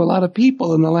pain to a lot of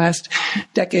people in the last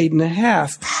decade and a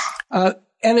half.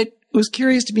 And it was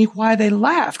curious to me why they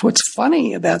laughed. What's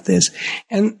funny about this?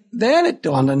 And then it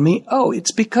dawned on me,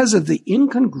 it's because of the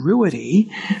incongruity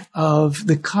of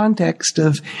the context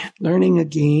of learning a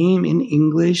game in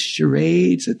English,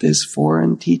 charades at this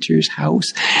foreign teacher's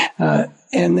house,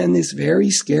 and then this very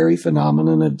scary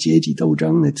phenomenon of 阶级斗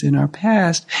争 that's in our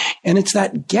past. And it's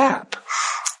that gap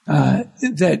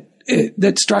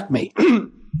that struck me.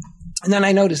 And then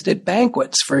I noticed at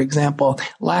banquets, for example,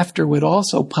 laughter would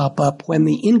also pop up when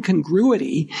the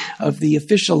incongruity of the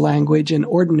official language and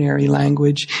ordinary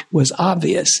language was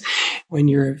obvious. When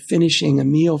you're finishing a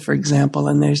meal, for example,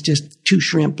 and there's just 2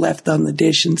 shrimp left on the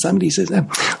dish, and somebody says,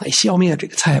 来消灭这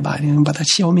个菜吧，把它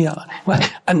消灭了. Well,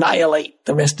 annihilate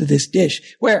the rest of this dish.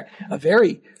 Where a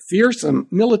very fearsome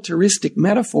militaristic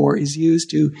metaphor is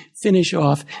used to finish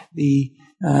off the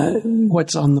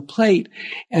what's on the plate.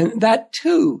 And that,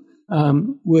 too,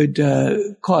 would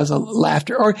cause a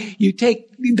laughter. Or you take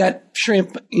that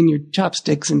shrimp in your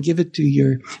chopsticks and give it to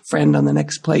your friend on the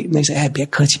next plate, and they say, 别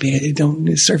客气, don't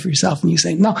serve yourself. And you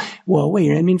say, no, well,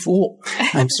 wait, I mean, fool.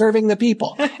 I'm serving the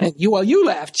people. And you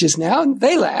laughed just now, and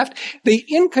they laughed. The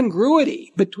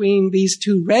incongruity between these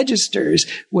 2 registers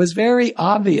was very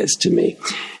obvious to me.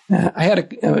 I had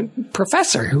a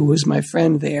professor who was my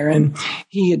friend there, and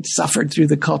he had suffered through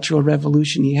the Cultural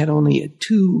Revolution. He had only a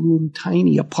 2-room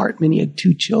tiny apartment. He had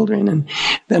 2 children. And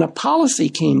then a policy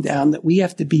came down that we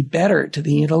have to be better to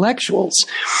the intellectuals.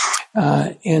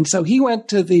 And so he went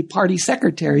to the party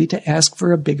secretary to ask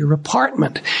for a bigger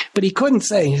apartment. But he couldn't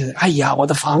say, 哎呀，我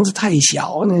的房子太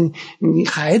小，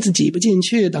孩子挤不进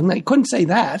去，等等. He couldn't say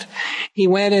that. He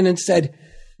went in and said,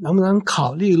 能不能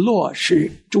考虑落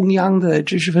实中央的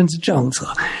知识分子政策?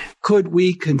 Could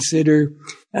we consider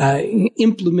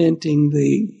implementing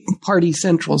the party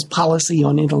central's policy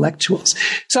on intellectuals?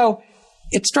 So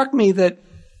it struck me that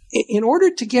in order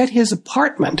to get his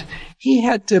apartment, he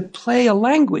had to play a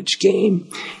language game.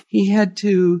 He had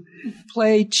to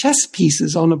play chess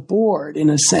pieces on a board, in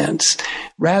a sense,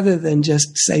 rather than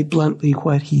just say bluntly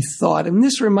what he thought. And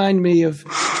this reminded me of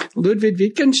Ludwig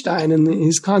Wittgenstein and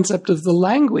his concept of the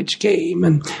language game.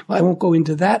 And I won't go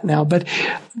into that now, but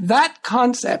that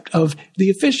concept of the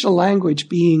official language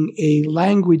being a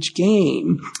language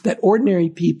game that ordinary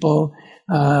people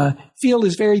feel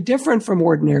is very different from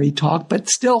ordinary talk, but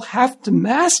still have to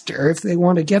master if they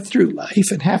want to get through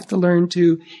life and have to learn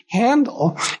to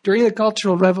handle. During the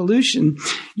Cultural Revolution,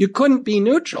 you couldn't be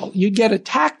neutral. You'd get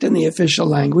attacked in the official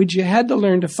language. You had to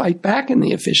learn to fight back in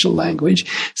the official language.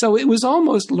 So it was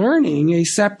almost learning a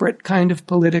separate kind of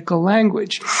political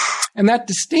language. And that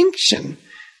distinction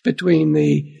between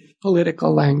the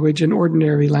political language and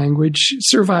ordinary language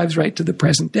survives right to the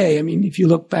present day. I mean, if you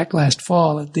look back last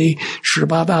fall at the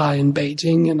Shibada in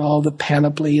Beijing and all the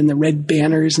panoply and the red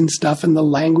banners and stuff and the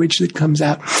language that comes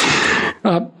out,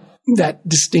 that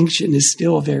distinction is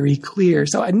still very clear.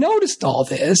 So I noticed all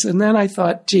this, and then I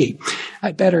thought, gee,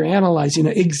 I better analyze,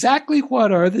 exactly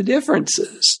what are the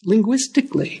differences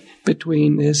linguistically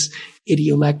between this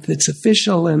idiolect that's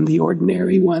official and the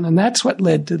ordinary one. And that's what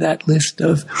led to that list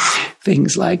of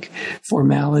things like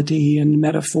formality and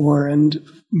metaphor and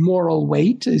moral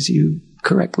weight, as you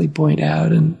correctly point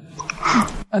out, and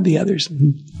the others.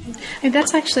 And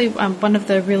that's actually one of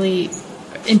the really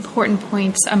important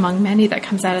points among many that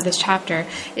comes out of this chapter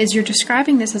is you're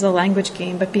describing this as a language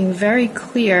game, but being very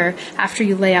clear after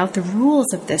you lay out the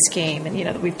rules of this game.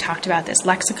 And, we've talked about this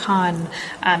lexicon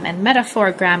and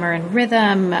metaphor, grammar and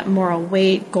rhythm, moral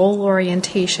weight, goal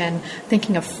orientation,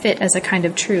 thinking of fit as a kind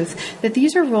of truth, that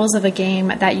these are rules of a game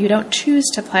that you don't choose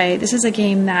to play. This is a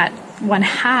game that one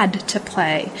had to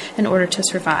play in order to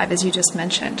survive, as you just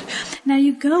mentioned. Now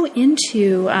you go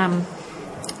into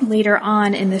later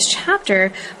on in this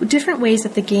chapter, different ways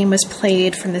that the game was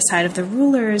played from the side of the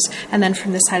rulers and then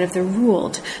from the side of the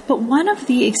ruled. But one of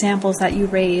the examples that you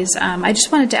raise, I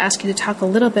just wanted to ask you to talk a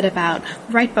little bit about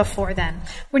right before then.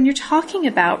 When you're talking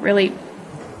about really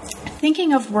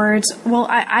thinking of words, well,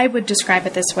 I would describe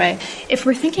it this way. If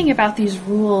we're thinking about these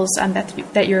rules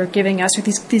that you're giving us, or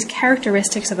these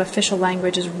characteristics of official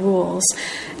language as rules,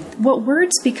 what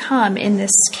words become in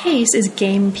this case is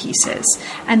game pieces.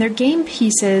 And they're game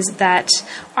pieces that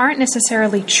aren't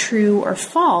necessarily true or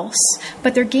false,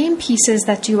 but they're game pieces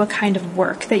that do a kind of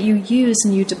work that you use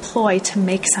and you deploy to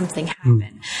make something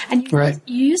happen. And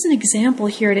you use an example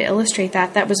here to illustrate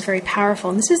that was very powerful.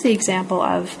 And this is the example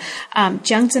of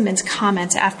Jiang Zemin's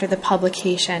comments after the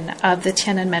publication of the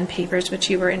Tiananmen Papers, which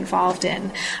you were involved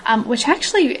in, which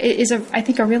actually is, I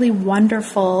think, a really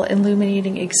wonderful,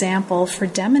 illuminating example for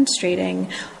demonstrating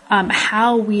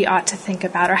how we ought to think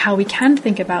about, or how we can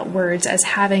think about words as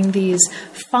having these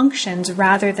functions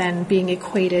rather than being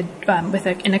equated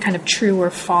in a kind of true or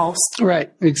false.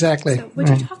 Right, exactly. So would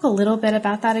you talk a little bit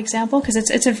about that example? Because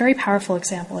it's a very powerful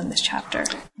example in this chapter.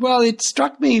 Well, it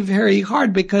struck me very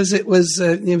hard because it was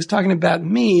talking about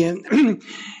me. And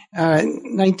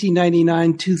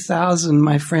 1999, 2000,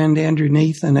 my friend Andrew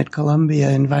Nathan at Columbia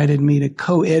invited me to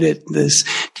co-edit this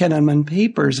Tiananmen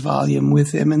Papers volume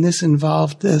with him. And this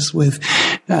involved us with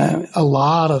a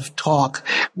lot of talk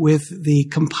with the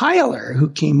compiler who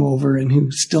came over and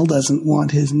who still doesn't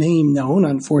want his name known,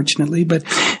 unfortunately. But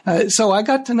so I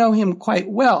got to know him quite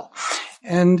well.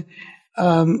 And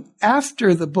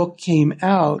after the book came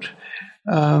out,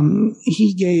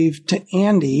 he gave to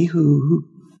Andy, who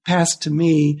passed to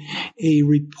me, a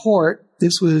report.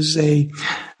 This was a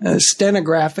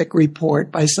stenographic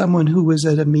report by someone who was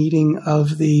at a meeting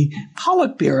of the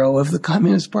Politburo of the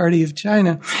Communist Party of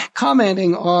China,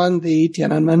 commenting on the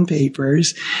Tiananmen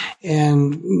Papers.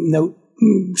 And note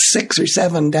 6 or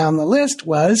 7 down the list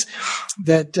was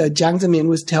that Jiang Zemin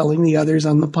was telling the others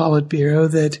on the Politburo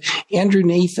that Andrew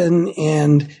Nathan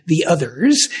and the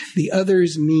others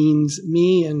means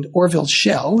me and Orville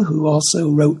Schell, who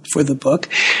also wrote for the book,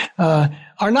 are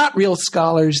not real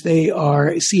scholars. They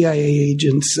are CIA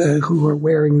agents who are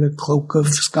wearing the cloak of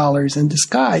scholars in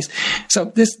disguise. So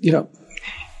this,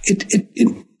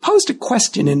 it posed a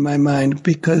question in my mind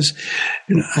because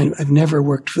I've never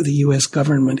worked for the U.S.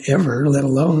 government ever, let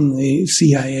alone the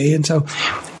CIA. And so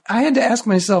I had to ask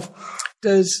myself,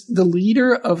 does the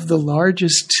leader of the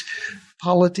largest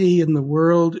polity in the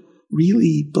world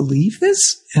really believe this?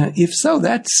 If so,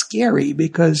 that's scary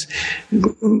because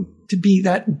to be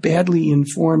that badly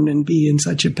informed and be in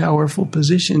such a powerful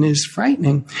position is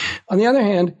frightening. On the other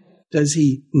hand, does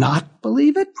he not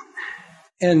believe it?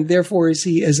 And therefore, is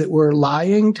he, as it were,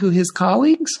 lying to his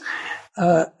colleagues?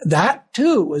 That,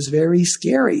 too, was very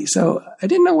scary. So I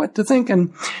didn't know what to think.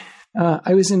 And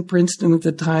I was in Princeton at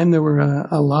the time. There were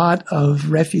a lot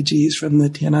of refugees from the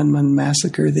Tiananmen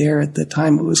massacre there. At the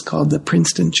time, it was called the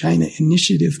Princeton China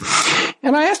Initiative.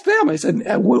 And I asked them, I said,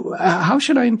 how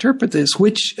should I interpret this?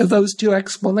 Which of those two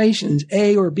explanations,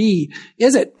 A or B,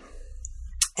 is it?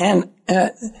 And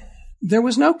there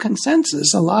was no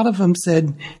consensus. A lot of them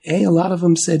said A, a lot of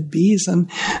them said B, some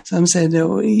said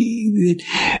no.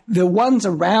 The ones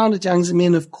around Jiang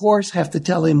Zemin, of course, have to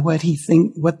tell him what they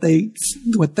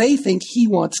think he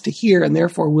wants to hear, and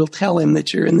therefore will tell him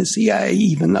that you're in the CIA,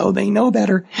 even though they know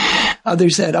better.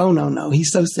 Others said, oh, no,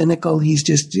 he's so cynical. He's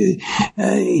just,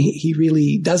 he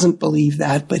really doesn't believe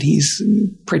that, but he's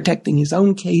protecting his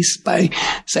own case by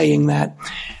saying that.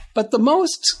 But the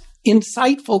most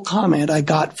insightful comment I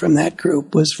got from that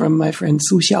group was from my friend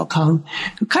Su Xiaokang,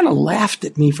 who kind of laughed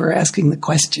at me for asking the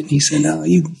question. He said, no,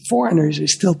 you foreigners are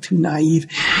still too naive.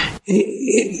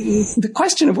 The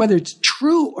question of whether it's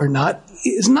true or not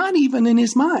is not even in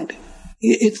his mind.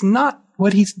 It's not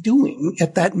what he's doing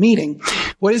at that meeting.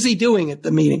 What is he doing at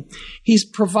the meeting? He's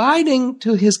providing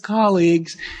to his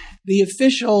colleagues the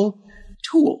official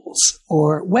tools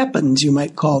or weapons, you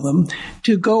might call them,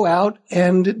 to go out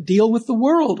and deal with the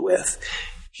world with.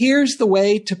 Here's the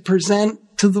way to present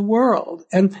to the world.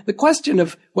 And the question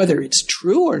of whether it's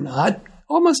true or not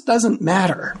almost doesn't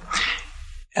matter.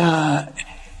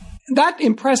 That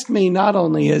impressed me not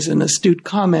only as an astute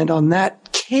comment on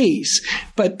that case,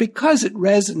 but because it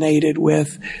resonated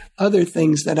with other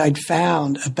things that I'd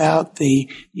found about the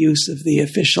use of the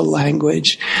official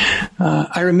language.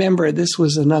 I remember this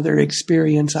was another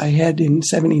experience I had in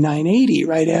 79-80,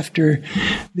 right after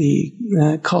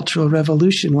the Cultural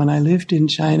Revolution when I lived in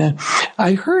China.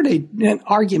 I heard an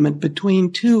argument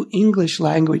between two English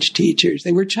language teachers.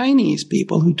 They were Chinese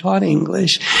people who taught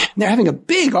English. And they're having a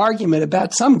big argument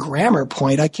about some grammar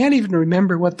point. I can't even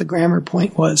remember what the grammar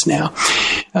point was now.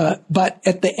 But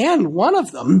at the end, one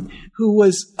of them, who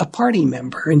was a party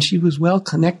member, and she was well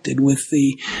connected with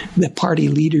the party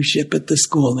leadership at the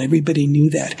school, and everybody knew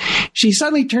that. She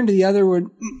suddenly turned to the other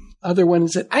one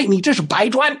and said, "你这是白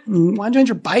砖，完全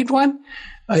是白砖."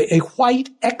 A white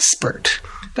expert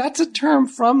that's a term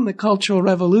from the Cultural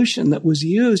Revolution that was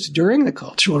used during the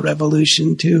Cultural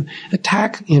Revolution to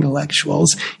attack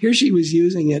intellectuals. Here she was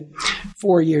using it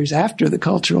 4 years after the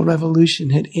Cultural Revolution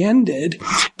had ended,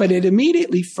 but it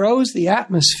immediately froze the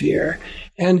atmosphere.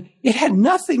 And it had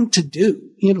nothing to do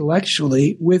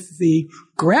intellectually with the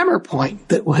grammar point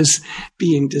that was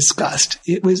being discussed.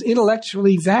 It was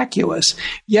intellectually vacuous,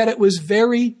 yet it was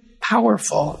very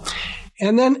powerful.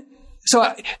 And then,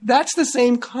 so that's the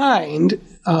same kind,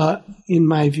 in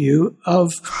my view,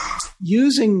 of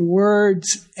using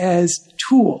words as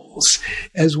tools,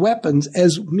 as weapons,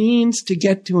 as means to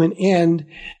get to an end,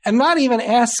 and not even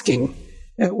asking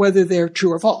whether they're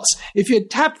true or false. If you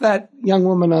had tapped that young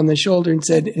woman on the shoulder and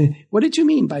said, what did you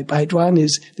mean by Baiduan?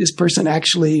 Is this person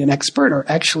actually an expert or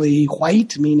actually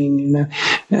white, meaning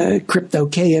crypto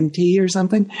KMT or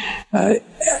something?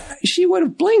 She would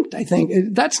have blinked, I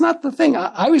think. That's not the thing.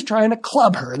 I was trying to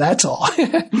club her, that's all.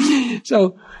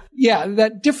 So, yeah,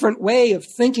 that different way of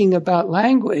thinking about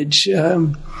language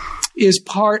is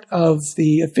part of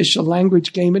the official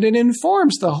language game, and it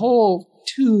informs the whole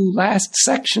 2 last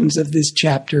sections of this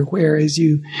chapter, where, as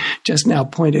you just now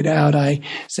pointed out, I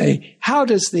say, how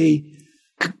does the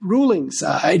ruling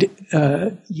side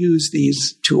use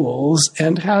these tools,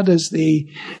 and how does the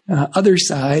other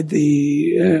side,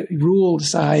 the ruled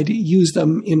side, use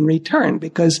them in return?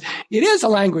 Because it is a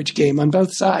language game on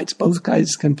both sides. Both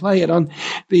guys can play it. On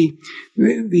the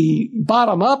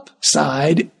bottom-up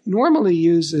side normally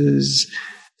uses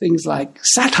things like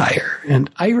satire and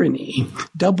irony,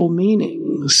 double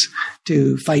meanings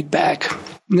to fight back.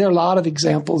 And there are a lot of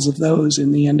examples of those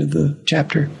in the end of the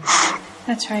chapter.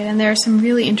 That's right. And there are some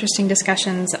really interesting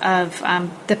discussions of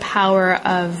the power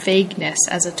of vagueness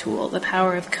as a tool, the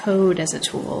power of code as a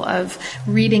tool, of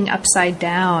reading upside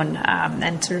down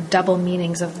and sort of double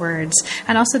meanings of words.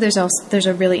 And also there's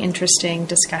a really interesting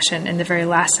discussion in the very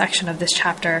last section of this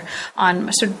chapter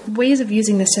on sort of ways of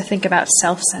using this to think about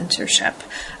self-censorship,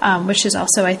 which is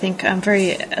also, I think,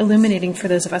 very illuminating for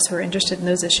those of us who are interested in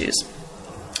those issues.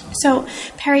 So,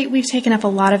 Perry, we've taken up a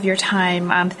lot of your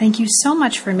time. Thank you so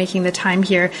much for making the time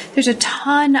here. There's a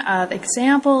ton of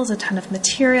examples, a ton of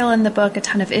material in the book, a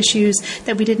ton of issues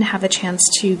that we didn't have a chance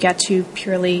to get to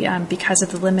purely because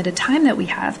of the limited time that we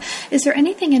have. Is there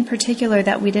anything in particular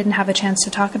that we didn't have a chance to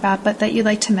talk about, but that you'd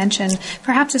like to mention,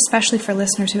 perhaps especially for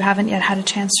listeners who haven't yet had a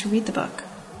chance to read the book?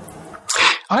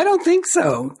 I don't think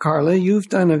so, Carla. You've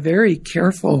done a very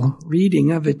careful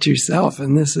reading of it yourself,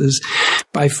 and this is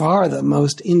by far the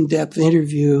most in-depth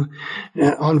interview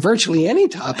on virtually any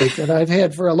topic that I've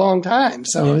had for a long time.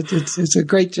 So it's a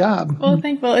great job.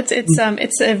 Well,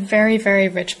 it's a very, very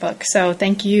rich book. So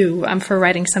thank you for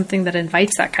writing something that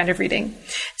invites that kind of reading.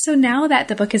 So now that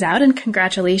the book is out, and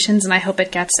congratulations, and I hope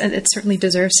it certainly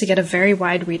deserves to get a very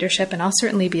wide readership, and I'll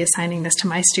certainly be assigning this to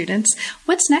my students.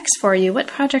 What's next for you? What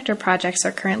project or projects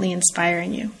are currently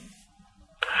inspiring you?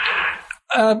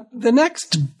 The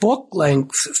next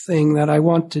book-length thing that I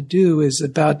want to do is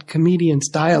about comedians'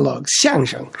 dialogue, 相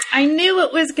声. I knew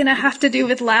it was going to have to do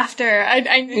with laughter.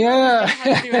 I knew it was going to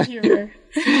have to do with humor.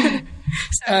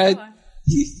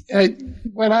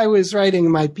 When I was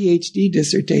writing my PhD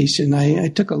dissertation, I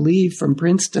took a leave from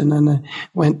Princeton and I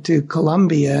went to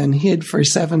Columbia and hid for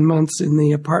 7 months in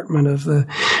the apartment of the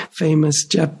famous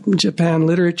Japan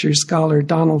literature scholar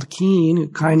Donald Keene, who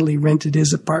kindly rented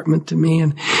his apartment to me.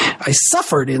 And I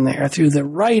suffered in there through the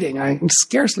writing. I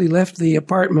scarcely left the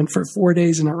apartment for 4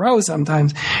 days in a row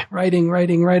sometimes, writing.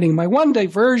 My one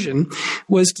diversion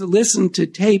was to listen to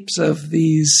tapes of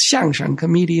these 相声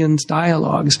comedians'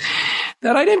 dialogues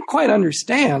that I didn't quite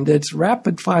understand. It's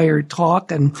rapid-fire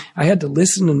talk, and I had to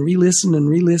listen and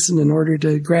re-listen in order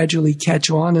to gradually catch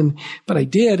on. But I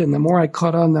did, and the more I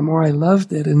caught on, the more I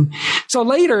loved it. And so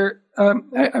later,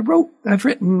 I've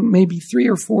written maybe 3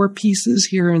 or 4 pieces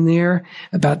here and there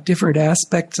about different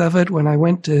aspects of it. When I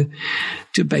went to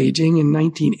Beijing in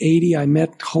 1980, I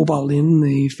met Hou Baolin,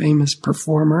 the famous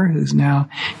performer who's now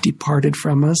departed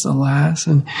from us, alas.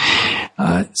 And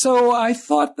so I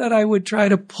thought that I would try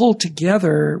to pull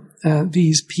together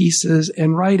these pieces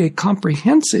and write a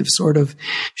comprehensive sort of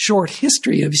short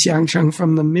history of xiangsheng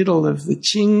from the middle of the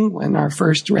Qing, when our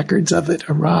first records of it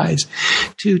arise,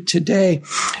 to today.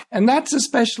 And that's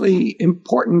especially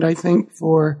important, I think,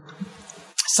 for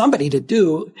somebody to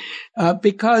do,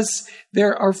 because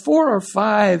there are 4 or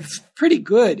 5 pretty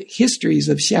good histories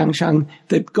of xiangsheng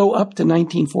that go up to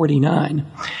 1949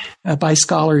 by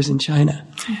scholars in China,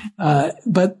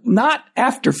 but not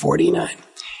after 49.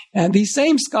 And these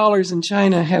same scholars in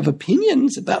China have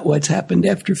opinions about what's happened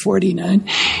after 49.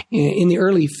 In the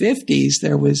early 50s,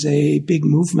 there was a big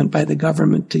movement by the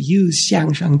government to use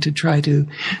xiangsheng to try to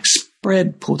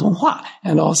spread 普通话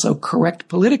and also correct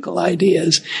political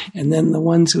ideas. And then the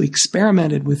ones who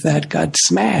experimented with that got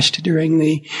smashed during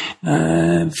the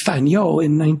Fanyo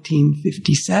in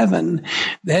 1957.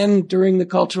 Then during the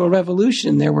Cultural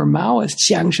Revolution, there were Maoist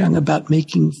xiangsheng about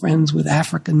making friends with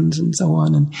Africans and so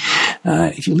on. And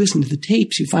if you listen to the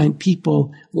tapes, you find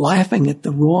people laughing at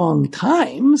the wrong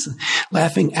times,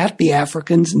 laughing at the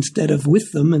Africans instead of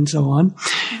with them and so on.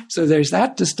 So there's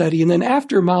that to study. And then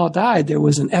after Mao died, there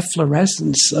was an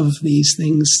efflorescence of these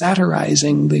things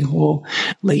satirizing the whole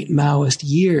late Maoist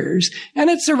years. And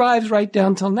it survives right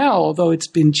down till now, although it's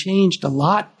been changed a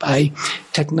lot by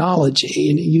technology.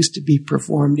 And it used to be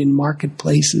performed in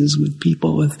marketplaces with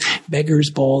people with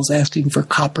beggars' balls asking for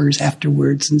coppers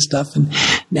afterwards and stuff. And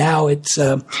now it's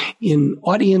in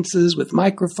audiences with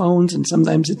microphones, and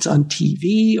sometimes it's on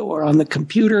TV or on the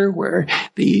computer where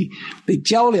the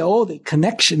jiaoliu, the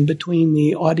connection between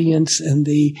the audience and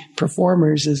the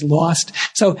performers, is lost.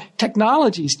 So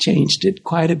technology's changed it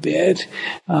quite a bit,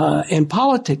 and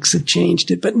politics have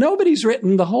changed it. But nobody's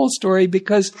written the whole story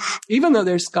because even though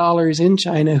there's scholars in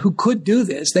China who could do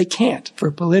this, they can't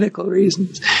for political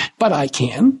reasons. But I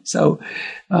can. So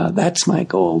that's my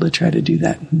goal, to try to do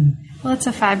that. Well, it's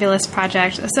a fabulous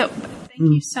project. So thank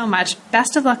you so much.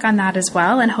 Best of luck on that as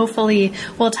well. And hopefully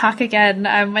we'll talk again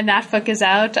when that book is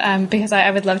out, because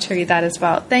I would love to read that as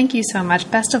well. Thank you so much.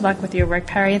 Best of luck with your work,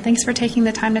 Perry. And thanks for taking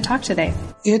the time to talk today.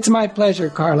 It's my pleasure,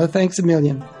 Carla. Thanks a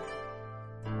million.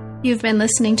 You've been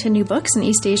listening to New Books in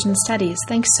East Asian Studies.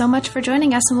 Thanks so much for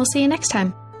joining us, and we'll see you next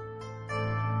time.